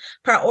have these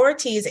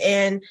priorities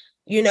and,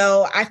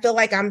 I feel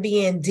like I'm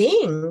being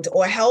dinged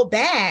or held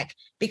back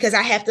because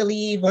I have to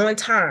leave on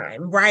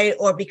time, right?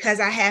 Or because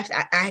I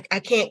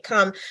can't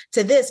come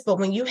to this. But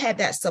when you have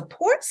that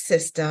support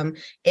system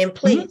in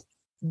place,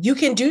 you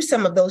can do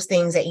some of those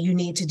things that you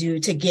need to do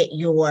to get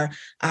your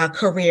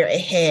career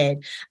ahead.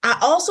 I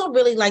also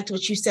really liked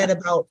what you said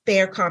about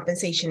fair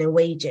compensation and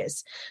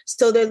wages.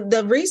 So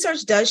the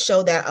research does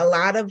show that a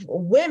lot of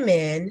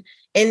women,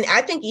 and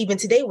I think even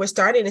today we're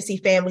starting to see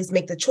families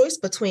make the choice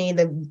between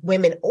the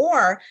women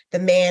or the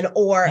man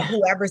or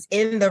whoever's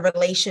in the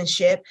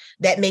relationship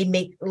that may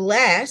make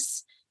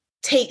less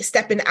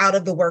stepping out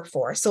of the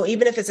workforce. So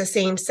even if it's a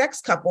same-sex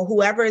couple,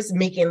 whoever is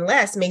making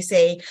less may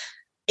say,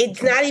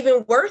 it's not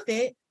even worth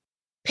it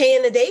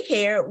paying the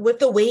daycare with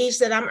the wage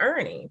that I'm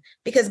earning,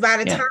 because by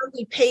the time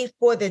we pay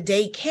for the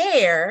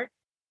daycare,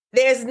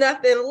 there's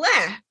nothing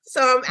left.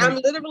 So I'm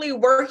literally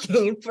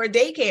working for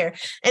daycare.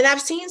 And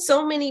I've seen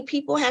so many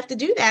people have to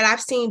do that.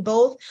 I've seen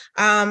both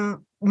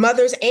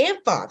mothers and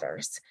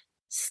fathers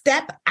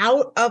step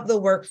out of the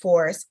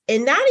workforce,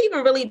 and not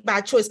even really by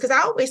choice. Because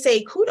I always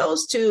say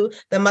kudos to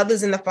the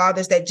mothers and the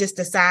fathers that just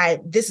decide,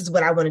 this is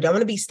what I want to do. I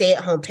want to be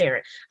stay-at-home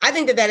parent. I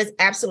think that is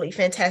absolutely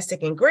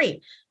fantastic and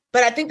great.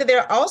 But I think that there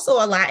are also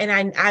a lot, and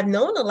I've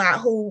known a lot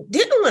who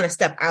didn't want to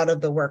step out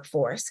of the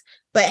workforce,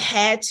 but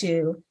had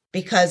to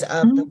because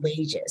of the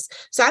wages.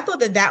 So I thought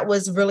that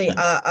was really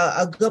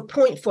a good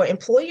point for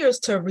employers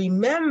to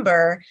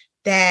remember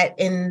that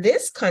in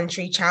this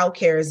country,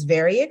 childcare is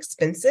very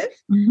expensive.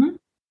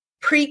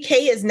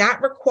 Pre-K is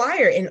not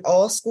required in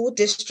all school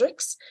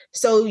districts.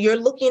 So you're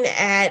looking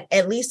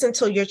at least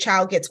until your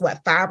child gets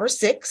 5 or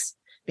 6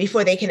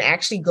 before they can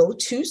actually go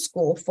to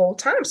school full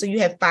time. So you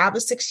have 5 or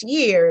 6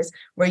 years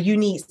where you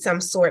need some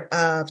sort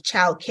of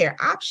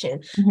childcare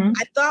option.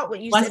 I thought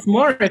what you said.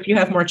 More if you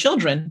have more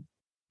children.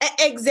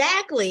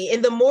 Exactly.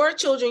 And the more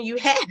children you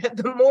have,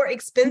 the more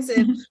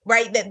expensive,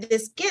 right, that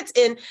this gets.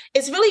 And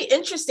it's really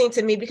interesting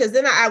to me because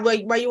then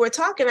while you were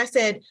talking, I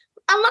said,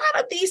 a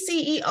lot of these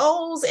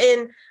CEOs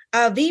and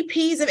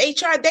VPs of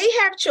HR, they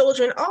have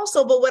children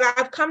also. But what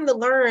I've come to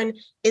learn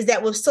is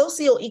that with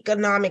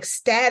socioeconomic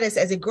status,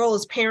 as it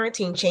grows,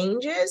 parenting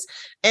changes.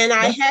 And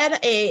I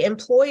had a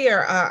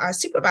employer, a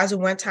supervisor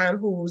one time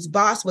whose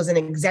boss was an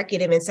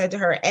executive and said to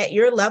her, at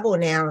your level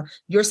now,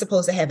 you're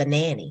supposed to have a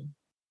nanny.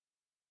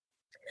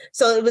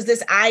 So it was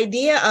this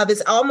idea of,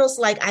 it's almost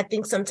like I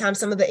think sometimes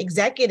some of the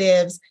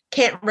executives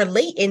can't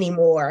relate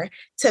anymore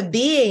to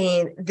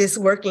being this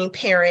working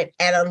parent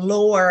at a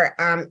lower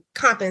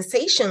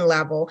compensation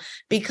level,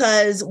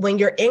 because when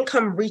your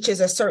income reaches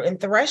a certain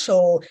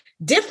threshold,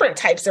 different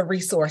types of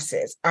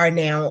resources are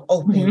now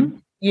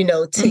open,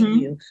 to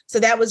you. So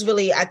that was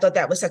really, I thought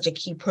that was such a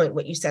key point,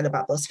 what you said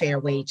about those fair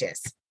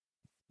wages.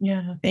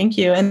 Yeah, thank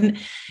you. And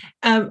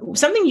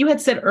something you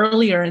had said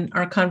earlier in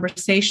our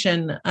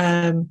conversation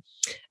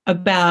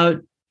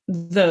about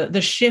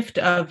the shift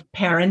of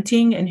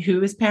parenting and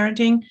who is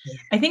parenting.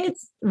 I think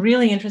it's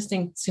really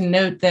interesting to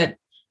note that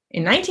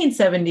in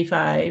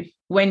 1975,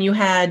 when you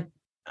had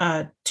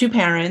 2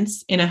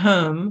 parents in a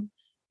home,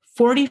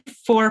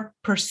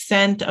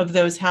 44% of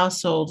those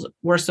households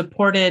were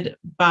supported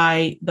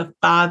by the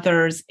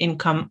father's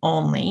income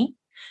only,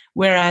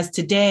 whereas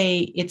today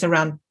it's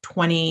around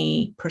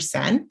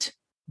 20%.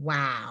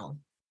 Wow.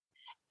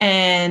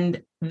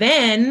 And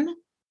then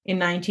in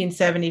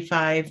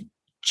 1975,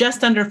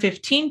 just under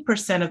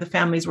 15% of the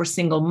families were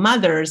single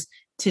mothers.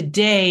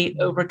 Today,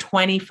 over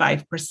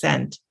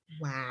 25%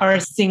 are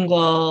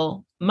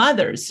single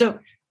mothers. So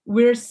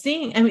we're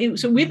seeing,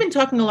 so we've been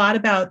talking a lot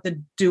about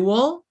the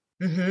dual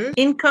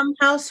income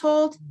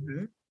household.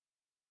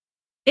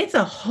 It's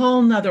a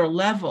whole nother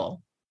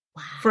level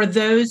for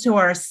those who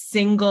are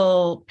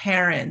single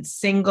parents,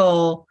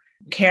 single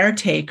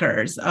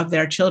caretakers of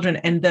their children.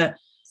 And the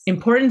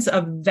importance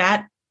of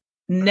that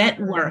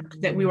network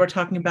that we were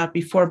talking about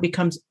before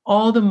becomes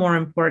all the more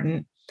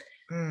important.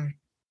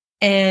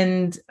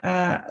 And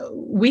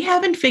we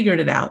haven't figured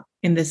it out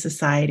in this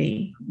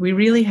society. We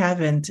really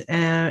haven't.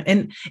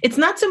 And it's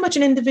not so much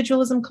an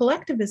individualism,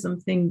 collectivism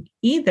thing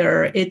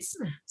either. It's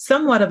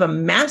somewhat of a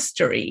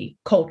mastery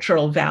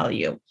cultural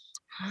value.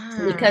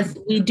 Because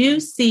we do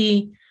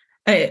see,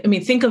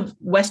 think of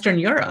Western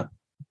Europe.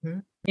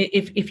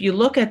 If you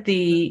look at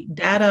the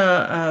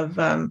data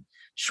of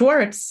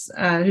Schwartz,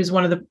 who's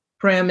one of the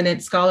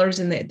preeminent scholars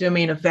in the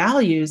domain of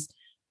values,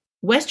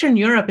 Western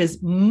Europe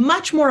is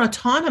much more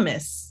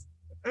autonomous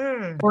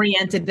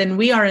oriented than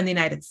we are in the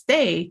United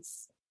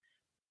States,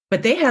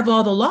 but they have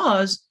all the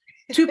laws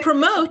to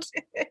promote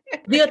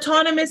the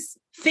autonomous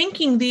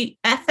thinking, the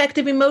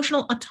affective,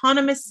 emotional,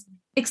 autonomous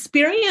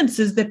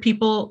experiences that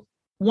people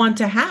want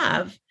to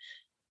have.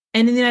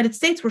 And in the United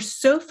States, we're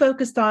so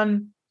focused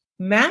on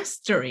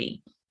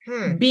mastery,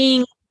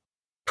 being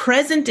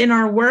present in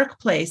our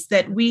workplace,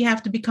 that we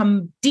have to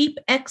become deep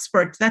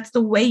experts. That's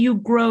the way you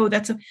grow.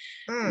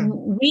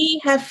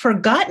 We have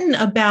forgotten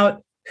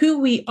about who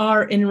we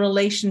are in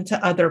relation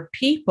to other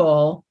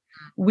people.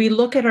 We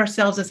look at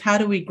ourselves as, how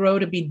do we grow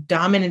to be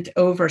dominant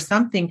over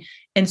something?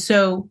 And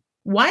so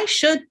why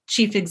should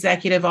chief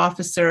executive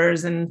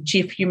officers and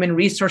chief human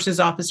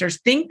resources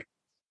officers think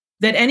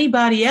that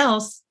anybody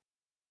else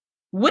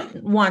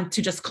wouldn't want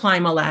to just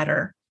climb a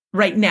ladder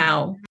right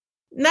now?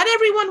 Not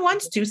everyone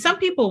wants to. Some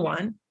people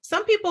want.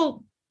 Some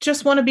people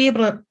just want to be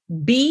able to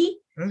be,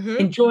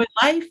 enjoy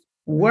life,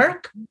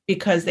 work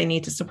because they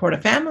need to support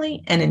a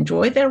family and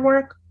enjoy their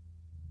work.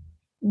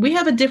 We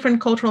have a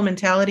different cultural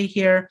mentality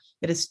here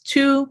that is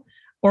too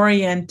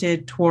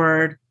oriented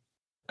toward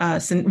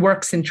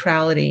work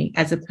centrality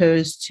as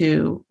opposed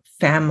to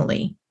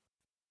family.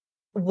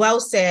 Well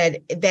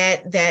said.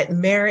 That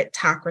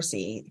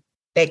meritocracy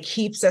that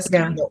keeps us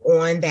kind of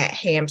on that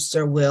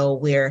hamster wheel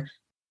where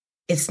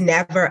it's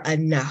never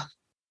enough.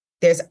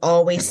 There's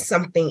always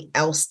something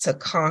else to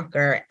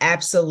conquer.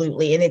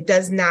 Absolutely. And it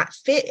does not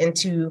fit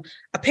into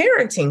a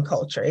parenting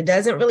culture. It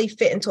doesn't really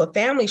fit into a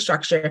family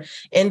structure.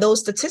 And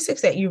those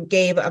statistics that you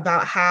gave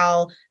about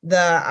how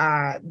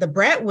the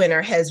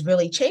breadwinner has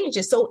really changed,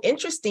 is so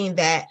interesting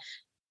that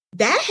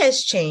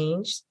has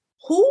changed.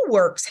 Who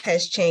works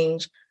has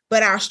changed,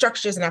 but our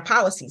structures and our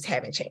policies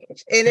haven't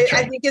changed. And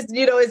I think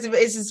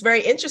it's just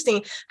very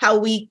interesting how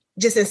we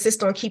just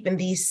insist on keeping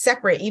these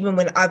separate, even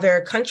when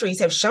other countries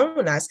have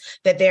shown us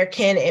that there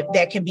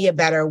can be a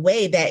better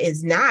way that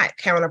is not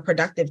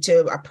counterproductive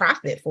to a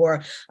profit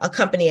for a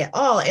company at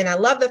all. And I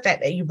love the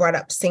fact that you brought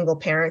up single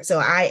parents. So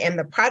I am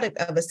the product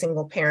of a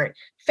single parent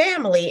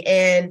family.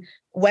 And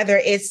whether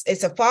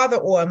it's a father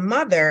or a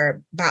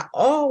mother, by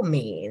all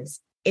means,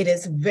 it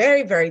is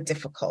very, very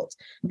difficult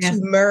to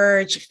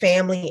merge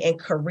family and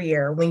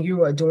career when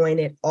you are doing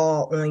it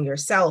all on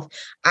yourself.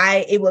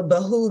 It would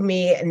behoove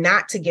me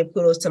not to give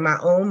kudos to my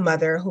own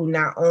mother, who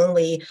not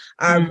only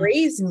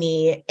raised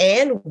me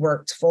and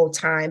worked full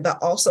time,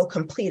 but also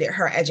completed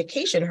her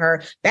education,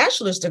 her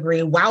bachelor's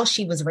degree, while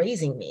she was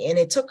raising me. And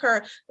it took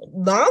her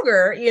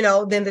longer,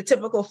 than the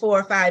typical 4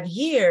 or 5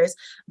 years,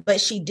 but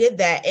she did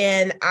that.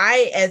 And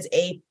I, as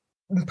a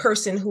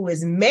person who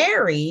is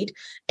married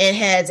and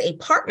has a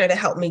partner to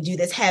help me do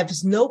this,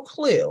 has no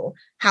clue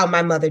how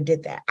my mother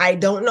did that. I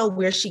don't know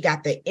where she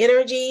got the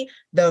energy,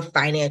 the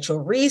financial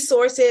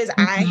resources.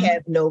 I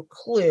have no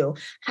clue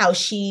how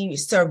she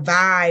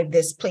survived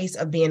this place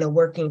of being a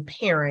working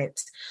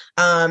parent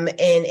and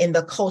in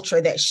the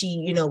culture that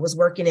she, was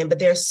working in. But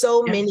there's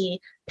so many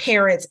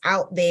parents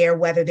out there,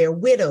 whether they're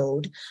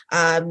widowed,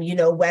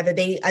 whether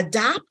they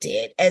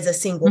adopted as a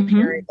single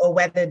parent, or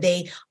whether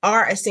they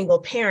are a single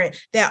parent,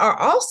 that are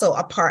also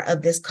a part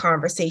of this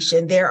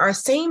conversation. There are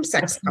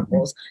same-sex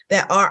couples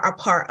that are a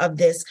part of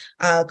this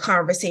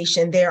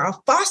conversation. There are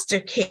foster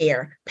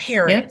care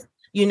parents,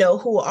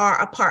 who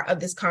are a part of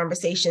this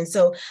conversation.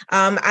 So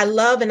I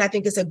love, and I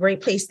think it's a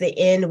great place to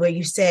end, where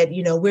you said,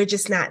 we're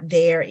just not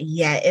there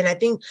yet. And I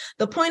think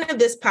the point of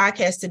this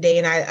podcast today,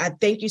 and I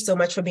thank you so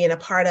much for being a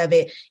part of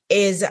it,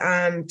 is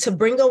to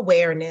bring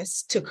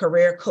awareness to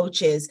career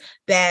coaches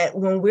that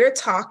when we're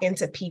talking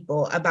to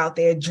people about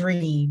their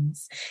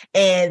dreams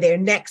and their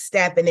next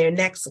step and their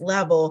next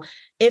level,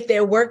 if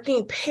they're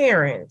working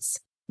parents,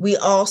 we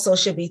also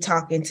should be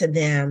talking to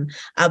them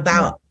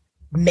about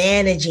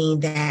managing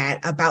that,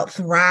 about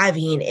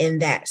thriving in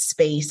that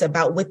space,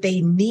 about what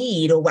they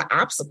need or what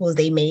obstacles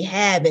they may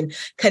have, and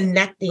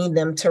connecting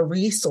them to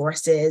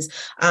resources.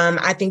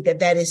 I think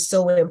that is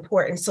so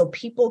important, so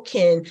people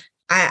can,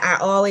 I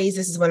always,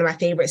 this is one of my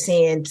favorite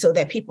saying, so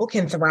that people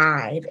can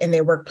thrive in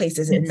their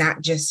workplaces and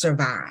not just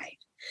survive.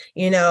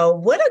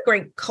 What a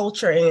great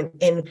culture,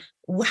 and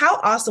how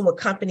awesome would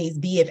companies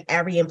be if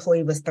every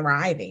employee was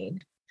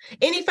thriving?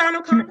 Any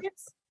final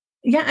comments?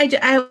 Yeah,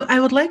 I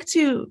would like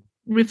to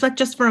reflect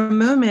just for a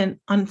moment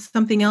on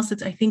something else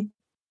that's, I think,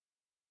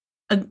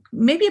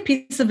 maybe a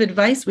piece of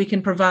advice we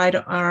can provide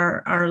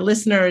our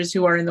listeners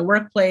who are in the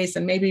workplace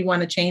and maybe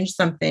want to change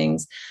some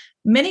things.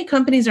 Many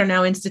companies are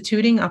now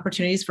instituting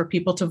opportunities for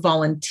people to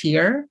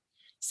volunteer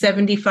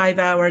 75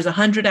 hours,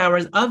 100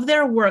 hours of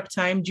their work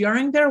time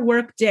during their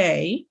work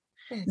day.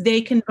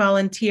 They can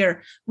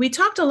volunteer. We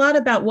talked a lot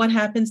about what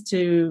happens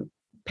to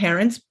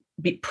parents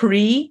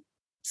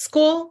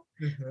pre-school,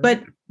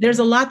 but there's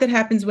a lot that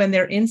happens when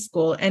they're in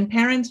school, and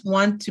parents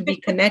want to be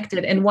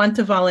connected and want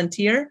to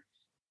volunteer.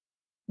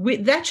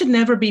 That should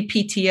never be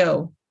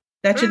PTO.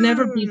 That should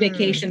never be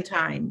vacation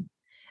time.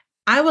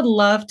 I would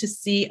love to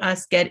see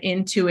us get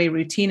into a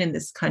routine in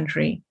this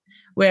country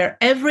where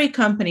every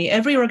company,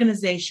 every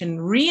organization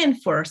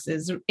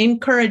reinforces,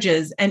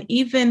 encourages, and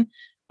even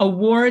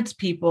awards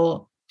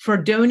people for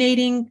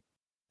donating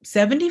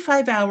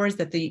 75 hours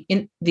that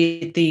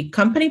the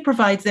company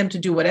provides them to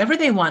do whatever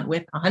they want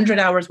with, 100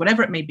 hours,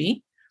 whatever it may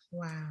be.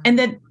 Wow. And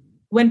that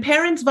when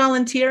parents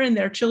volunteer in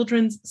their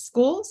children's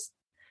schools,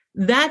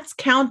 that's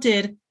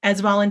counted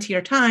as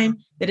volunteer time.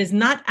 That is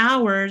not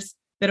hours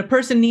that a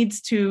person needs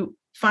to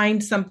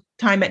find some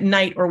time at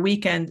night or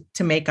weekend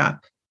to make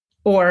up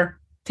or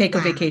take a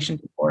vacation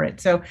for it.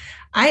 So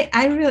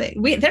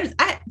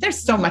there's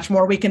so much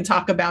more we can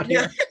talk about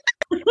here.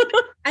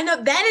 I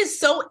know that is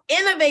so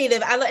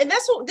innovative. And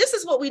this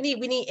is what we need.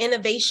 We need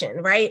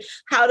innovation, right?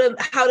 How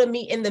to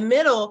meet in the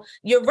middle.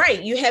 You're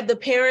right. You have the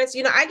parents,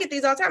 I get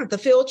these all the time, the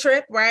field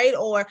trip, right?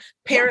 Or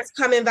parents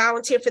come and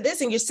volunteer for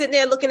this, and you're sitting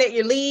there looking at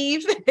your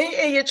leave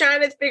and you're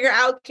trying to figure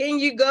out, can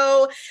you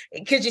go?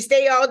 Could you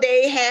stay all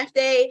day, half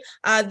day?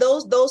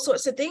 Those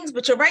sorts of things.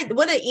 But you're right.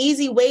 What an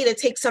easy way to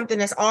take something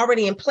that's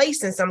already in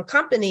place in some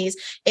companies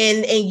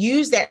and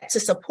use that to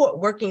support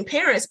working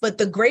parents. But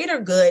the greater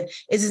good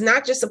is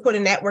not just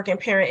supporting that working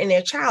parent and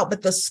their child,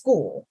 but the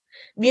school,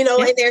 and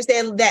there's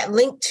that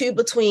link too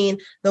between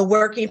the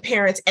working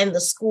parents and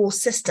the school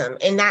system,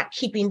 and not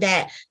keeping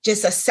that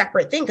just a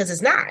separate thing, because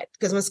it's not.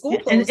 Because when school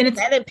closes, and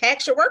that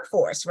impacts your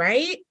workforce,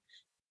 right?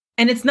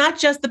 And it's not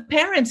just the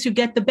parents who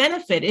get the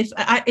benefit.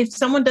 If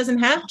someone doesn't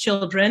have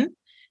children,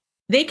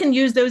 they can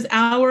use those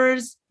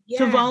hours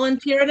to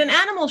volunteer at an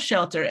animal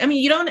shelter. I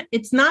mean,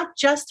 it's not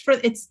just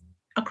it's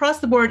across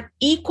the board,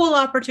 equal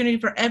opportunity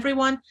for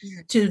everyone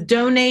to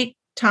donate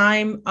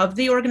time of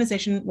the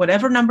organization,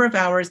 whatever number of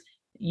hours,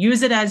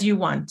 use it as you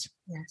want.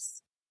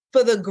 Yes.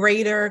 For the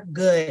greater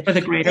good.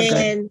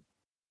 And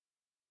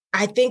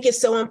I think it's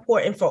so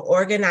important for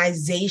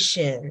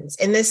organizations.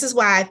 And this is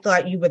why I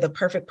thought you were the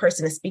perfect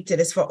person to speak to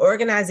this, for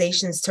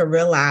organizations to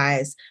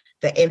realize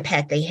the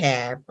impact they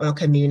have on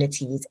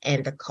communities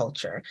and the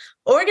culture.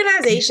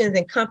 Organizations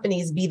and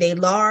companies, be they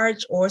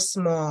large or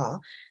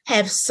small,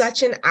 have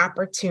such an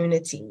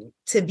opportunity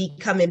to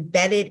become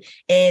embedded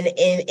and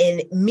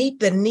meet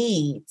the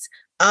needs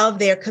of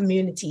their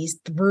communities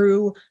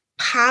through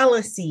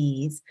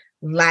policies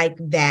like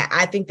that.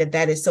 I think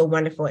that is so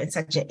wonderful and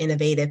such an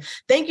innovative.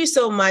 Thank you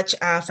so much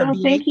for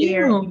being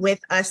here with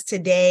us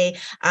today.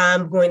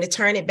 I'm going to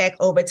turn it back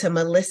over to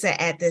Melissa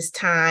at this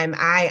time.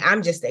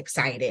 I'm just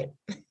excited.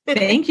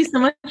 Thank you so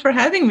much for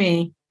having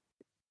me.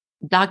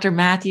 Dr.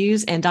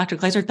 Matthews and Dr.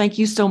 Glazer, thank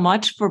you so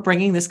much for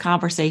bringing this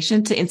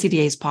conversation to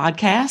NCDA's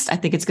podcast. I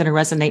think it's going to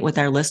resonate with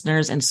our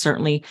listeners and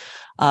certainly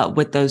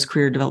with those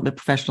career development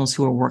professionals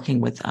who are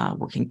working with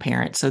working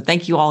parents. So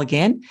thank you all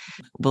again.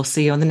 We'll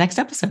see you on the next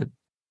episode.